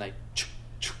thermometer and like.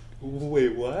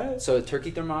 Wait, what? So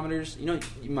turkey thermometers, you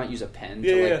might use a pen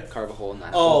to carve a hole in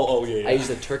that hole. Oh, yeah. I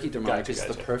used a turkey thermometer because it's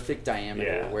the Gotcha. perfect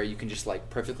diameter where you can just like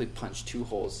perfectly punch 2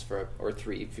 holes or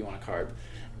 3 if you want to carb.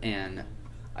 And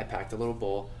I packed a little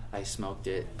bowl, I smoked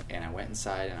it, and I went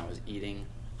inside and I was eating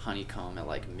honeycomb at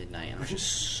like midnight and I was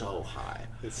just so high.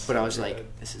 But I was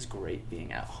like, this is great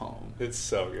being at home. It's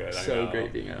so good. So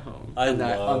great being at home. I and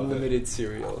that love unlimited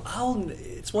cereal.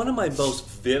 It's one of my most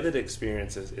vivid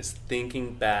experiences is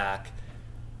thinking back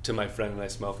to my friend and I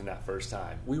smoking that first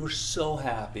time. We were so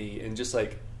happy and just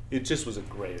like it just was a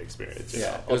great experience.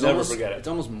 Yeah, I'll never forget it. It's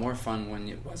almost more fun when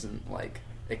it wasn't like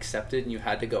accepted and you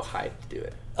had to go hide to do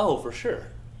it. Oh, for sure.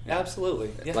 Yeah.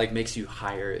 Absolutely. Yeah. It like makes you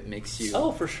higher. It makes you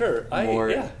for sure. More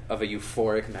of a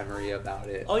euphoric memory about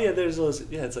it. Oh yeah, there's those.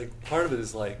 Yeah, it's like part of it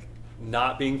is like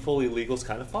not being fully legal is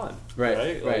kind of fun.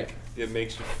 Right. Like, it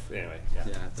makes you anyway. Yeah,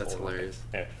 that's hilarious.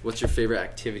 Anyway. What's your favorite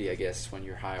activity? I guess when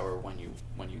you're high or when you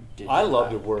did. I love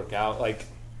to work out. Like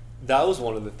that was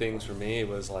one of the things for me.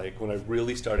 Was like when I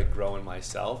really started growing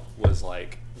myself. Was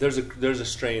like there's a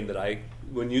strain that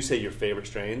when you say your favorite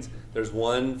strains, there's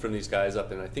one from these guys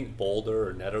up in I think Boulder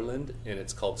or Netherlands, and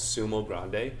it's called Sumo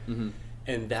Grande,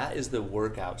 and that is the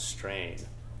workout strain.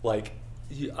 Like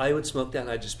I would smoke that and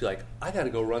I'd just be like, I got to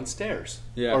go run stairs,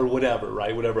 or whatever,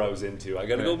 right? Whatever I was into, I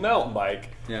got to go mountain bike.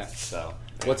 Yeah. So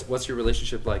what's your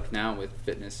relationship like now with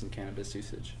fitness and cannabis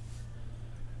usage?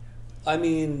 I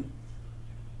mean,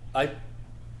 I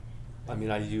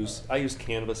use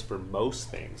cannabis for most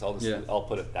things. I'll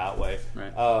put it that way.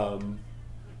 Right.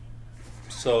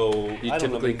 So you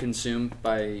typically consume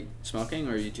by smoking,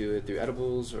 or you do it through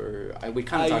edibles, or we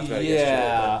kind of talked about it yesterday.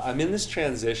 Yeah, I'm in this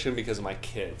transition because of my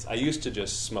kids. I used to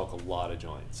just smoke a lot of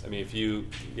joints. I mean,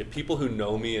 if people who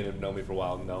know me and have known me for a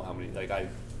while know how many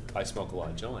I smoke a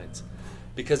lot of joints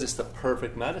because it's the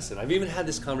perfect medicine. I've even had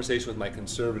this conversation with my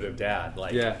conservative dad.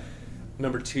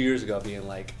 Remember 2 years ago being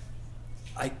like,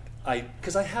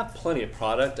 because I have plenty of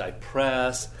product. I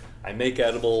press. I make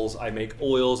edibles, I make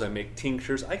oils, I make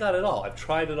tinctures. I got it all. I've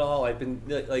tried it all. I've been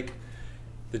like,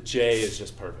 the J is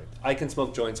just perfect. I can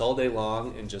smoke joints all day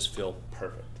long and just feel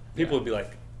perfect. People would be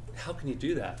like, how can you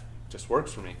do that? It just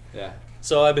works for me. Yeah.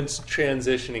 So I've been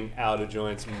transitioning out of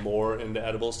joints more into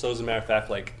edibles. So as a matter of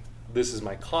fact, like this is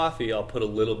my coffee, I'll put a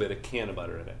little bit of canna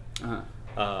butter in it.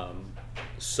 Uh-huh.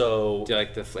 So do you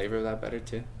like the flavor of that better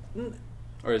too?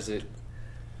 Or is it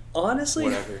honestly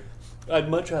whatever? I'd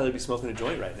much rather be smoking a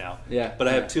joint right now. Yeah. But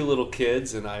I have 2 little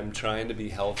kids, and I'm trying to be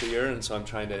healthier, and so I'm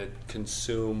trying to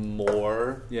consume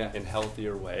more in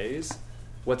healthier ways.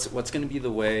 What's going to be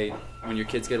the way when your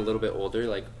kids get a little bit older?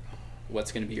 Like,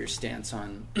 what's going to be your stance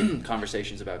on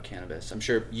conversations about cannabis? I'm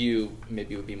sure you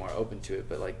maybe would be more open to it,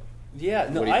 but like,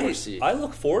 what do you foresee? I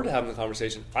look forward to having the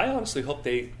conversation. I honestly hope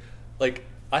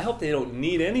I hope they don't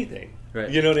need anything. Right.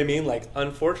 You know what I mean? Like,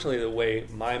 unfortunately, the way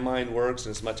my mind works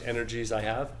and as much energy as I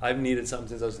have, I've needed something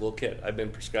since I was a little kid. I've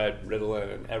been prescribed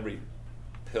Ritalin and every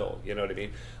pill. You know what I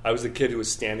mean? I was the kid who was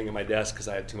standing at my desk because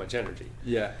I had too much energy.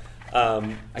 Yeah.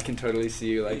 I can totally see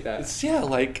you like that. It's,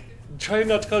 like, trying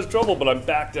not to cause trouble, but I'm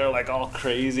back there, like, all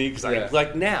crazy. Because I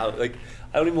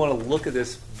don't even want to look at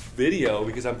this video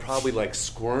because I'm probably, like,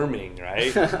 squirming,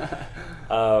 right?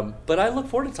 But I look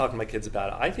forward to talking to my kids about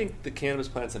it. I think the cannabis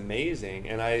plant's amazing,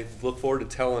 and I look forward to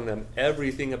telling them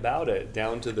everything about it,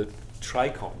 down to the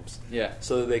trichomes,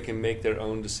 so that they can make their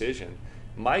own decision.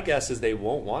 My guess is they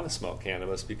won't want to smoke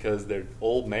cannabis because their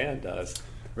old man does.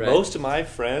 Right. Most of my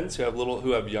friends who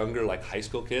have younger, like high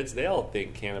school kids, they all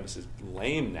think cannabis is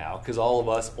lame now because all of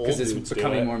us old dudes it's do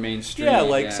becoming it. more mainstream. Yeah,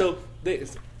 like so.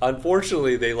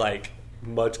 Unfortunately, they like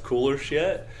much cooler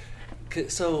shit.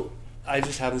 So I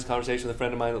just had this conversation with a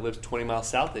friend of mine that lives 20 miles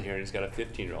south of here, and he's got a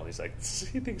 15-year-old. He's like,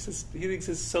 he thinks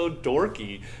it's so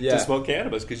dorky to smoke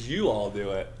cannabis because you all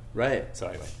do it. Right. So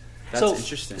anyway, that's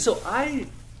interesting. So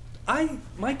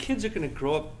my kids are going to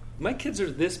grow up. My kids are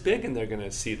this big, and they're going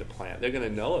to see the plant. They're going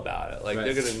to know about it. Like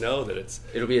they're going to know that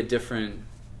it'll be a different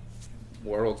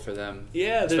world for them.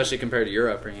 Yeah, especially compared to your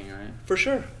upbringing, right? For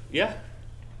sure. Yeah.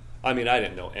 I mean, I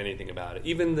didn't know anything about it.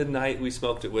 Even the night we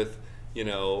smoked it with,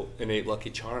 Innate Lucky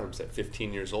Charms at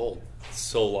 15 years old,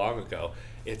 so long ago.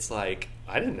 It's like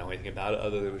I didn't know anything about it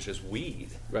other than it was just weed.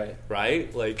 Right.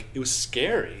 Right? Like it was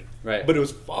scary. Right. But it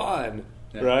was fun.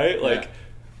 Yeah. Right?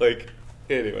 Like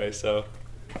anyway, so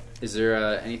is there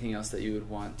anything else that you would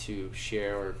want to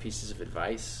share or pieces of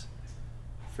advice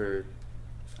for,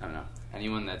 I don't know,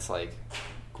 anyone that's like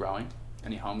growing?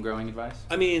 Any home growing advice?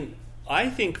 I mean, I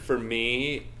think for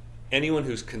me, anyone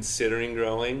who's considering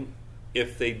growing,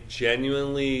 if they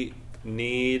genuinely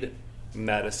need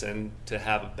medicine to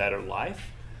have a better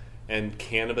life and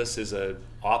cannabis is an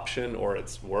option or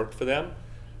it's worked for them,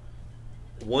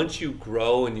 once you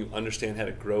grow and you understand how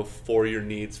to grow for your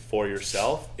needs for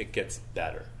yourself, it gets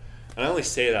better. And I only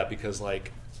say that because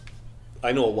like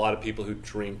I know a lot of people who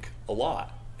drink a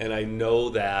lot, and I know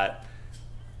that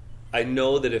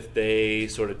if they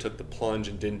sort of took the plunge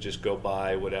and didn't just go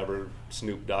buy whatever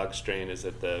Snoop Dogg strain is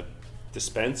at the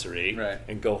dispensary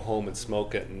and go home and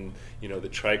smoke it, and the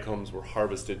trichomes were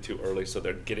harvested too early, so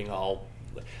they're getting all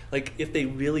like if they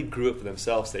really grew it for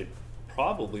themselves, they'd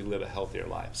probably live a healthier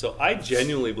life. So I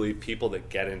genuinely believe people that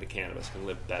get into cannabis can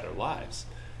live better lives,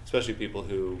 especially people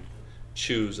who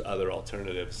choose other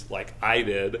alternatives like I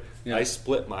did. Yeah. I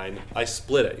split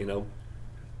it,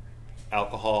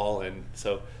 alcohol, and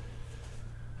so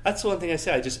that's the one thing I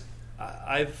say.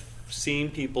 I've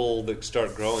seen people that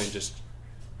start growing,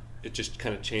 it just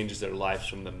kind of changes their lives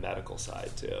from the medical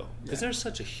side too. Because there's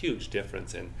such a huge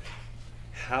difference in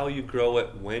how you grow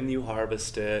it, when you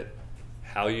harvest it,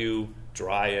 how you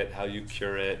dry it, how you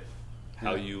cure it,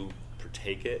 how you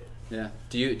partake it. Yeah.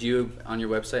 Do you on your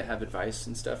website have advice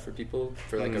and stuff for people,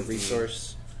 for like a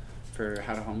resource for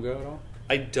how to home grow at all?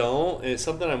 I don't. It's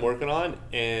something I'm working on,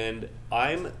 and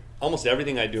almost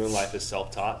everything I do in life is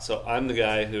self-taught. So I'm the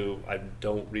guy who I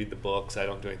don't read the books. I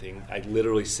don't do anything. I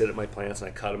literally sit at my plants and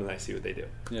I cut them and I see what they do.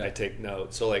 Yeah. I take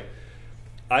notes. So like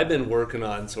I've been working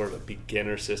on sort of a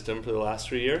beginner system for the last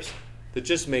 3 years that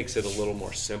just makes it a little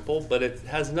more simple, but it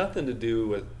has nothing to do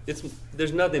with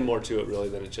there's nothing more to it really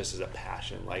than it just is a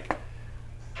passion. Like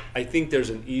I think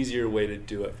there's an easier way to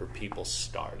do it for people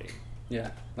starting.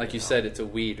 Yeah. Like you said, it's a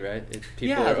weed, right?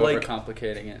 People are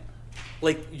overcomplicating it.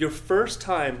 Like your first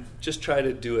time, just try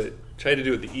to do it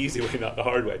the easy way, not the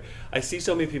hard way. I see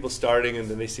so many people starting, and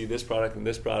then they see this product, and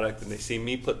they see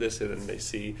me put this in, and they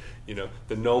see,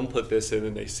 the gnome put this in,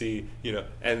 and they see,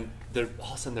 and they're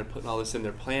all of a sudden they're putting all this in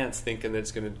their plants, thinking that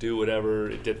it's going to do whatever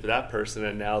it did for that person,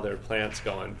 and now their plant's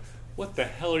going, what the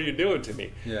hell are you doing to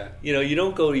me? Yeah. You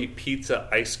don't go eat pizza,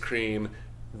 ice cream,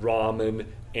 ramen,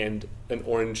 and an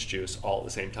orange juice all at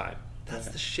the same time. That's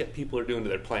the shit people are doing to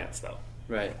their plants, though.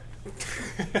 Right.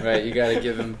 Right, you got to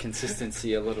give them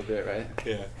consistency a little bit, right?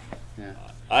 Yeah.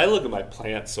 I look at my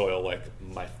plant soil like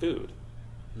my food.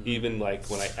 Mm-hmm. Even like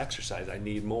when I exercise, I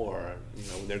need more.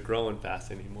 When they're growing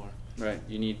fast, I need more. Right,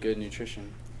 you need good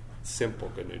nutrition.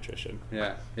 Simple good nutrition.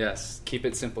 Yeah, yes. Keep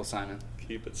it simple, Simon.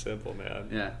 Keep it simple, man.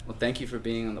 Yeah. Well, thank you for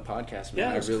being on the podcast, man.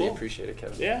 Yeah, I really cool. appreciate it,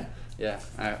 Kevin. Yeah. Yeah.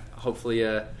 Hopefully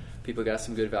people got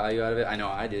some good value out of it. I know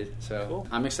I did. So cool.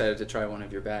 I'm excited to try one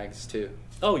of your bags, too.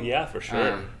 Oh, yeah, for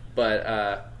sure.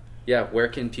 But where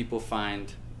can people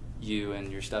find you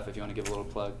and your stuff if you want to give a little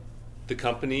plug? The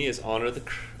company is Honor the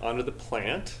Plant.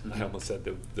 Mm-hmm. I almost said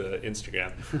the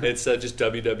Instagram. It's just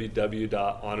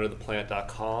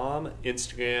www.honortheplant.com.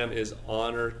 Instagram is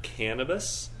Honor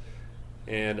Cannabis,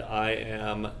 and I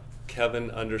am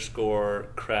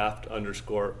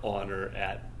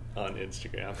Kevin_craft_honor on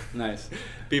Instagram. Nice.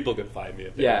 People can find me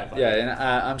if they want to find me. And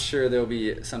I'm sure there'll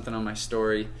be something on my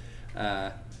story.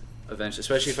 Eventually,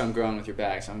 especially if I'm growing with your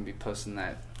bags, I'm going to be posting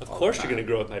that. Of course you're going to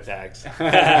grow with my bags.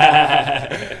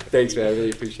 Thanks, man. I really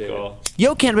appreciate it.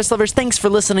 Yo, cannabis lovers, thanks for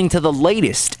listening to the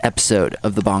latest episode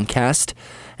of the Bongcast,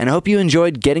 and I hope you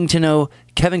enjoyed getting to know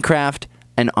Kevin Kraft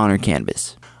and Honor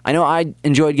Cannabis. I know I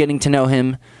enjoyed getting to know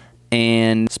him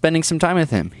and spending some time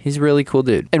with him. He's a really cool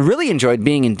dude. And really enjoyed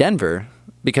being in Denver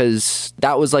because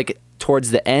that was like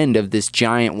towards the end of this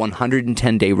giant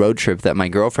 110-day road trip that my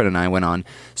girlfriend and I went on.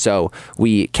 So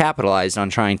we capitalized on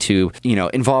trying to,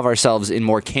 involve ourselves in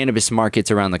more cannabis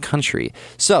markets around the country.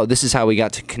 So this is how we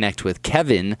got to connect with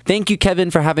Kevin. Thank you,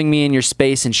 Kevin, for having me in your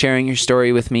space and sharing your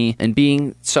story with me and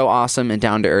being so awesome and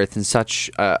down to earth and such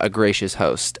a gracious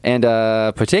host. And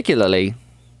particularly,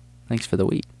 thanks for the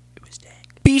weed.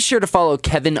 Be sure to follow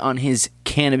Kevin on his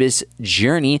cannabis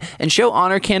journey and show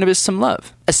Honor Cannabis some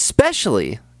love,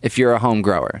 especially if you're a home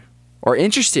grower or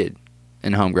interested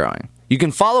in home growing. You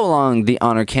can follow along the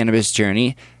Honor Cannabis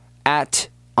journey at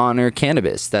Honor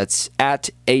Cannabis. That's at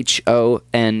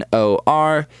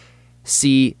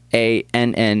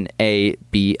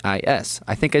HONORCANNABIS.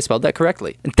 I think I spelled that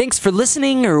correctly. And thanks for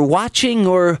listening or watching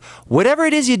or whatever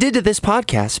it is you did to this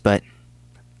podcast, but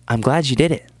I'm glad you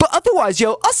did it. But otherwise,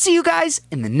 I'll see you guys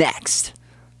in the next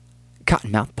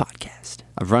Cottonmouth podcast.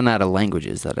 I've run out of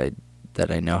languages that I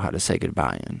know how to say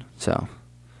goodbye in. So,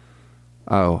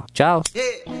 ciao.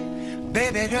 Yeah.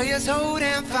 Baby girl, you're so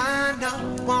damn fine,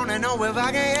 though. Wanna know if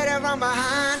I can hit it from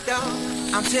behind, though.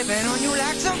 I'm sipping on you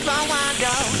like some fine wine,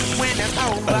 though. When it's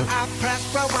over, I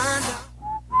press rewind, though.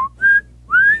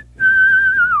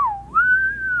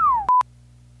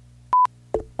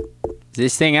 Is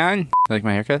this thing on? Like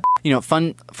my haircut?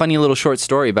 Funny little short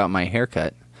story about my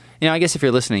haircut. I guess if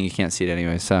you're listening, you can't see it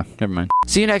anyway, so never mind.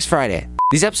 See you next Friday.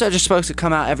 These episodes are supposed to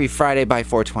come out every Friday by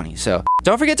 4:20, so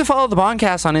don't forget to follow the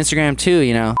Bongcast on Instagram too,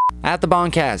 at the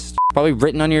Bongcast. Probably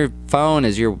written on your phone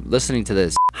as you're listening to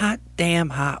this. Hot damn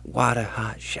hot water,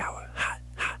 hot shower.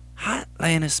 Hot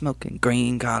Lana smoking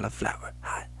green cauliflower.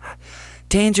 Hot.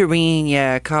 Tangerine,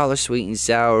 yeah, call her sweet and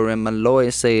sour, and my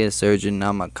lawyer say it's urgent,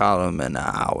 I'ma call him in an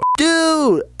hour.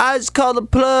 Dude, I just called the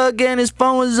plug and his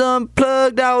phone was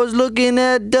unplugged. I was looking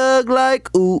at Doug like,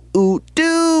 ooh,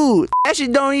 dude. That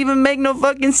shit don't even make no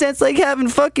fucking sense, like having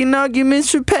fucking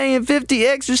arguments for paying 50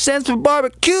 extra cents for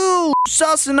barbecue.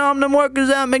 Saucing on them workers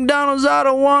at McDonald's, I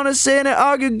don't wanna sit and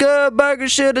argue. Good burger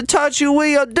should've taught you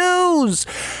we are dudes.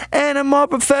 And I'm more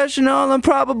professional and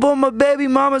probable. My baby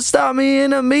mama stopped me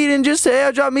in a meeting just to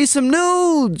airdrop me some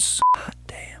nudes. Hot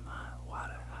damn, hot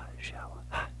water, hot shower.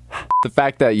 The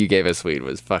fact that you gave us weed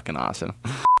was fucking awesome.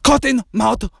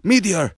 Cottonmouth Media.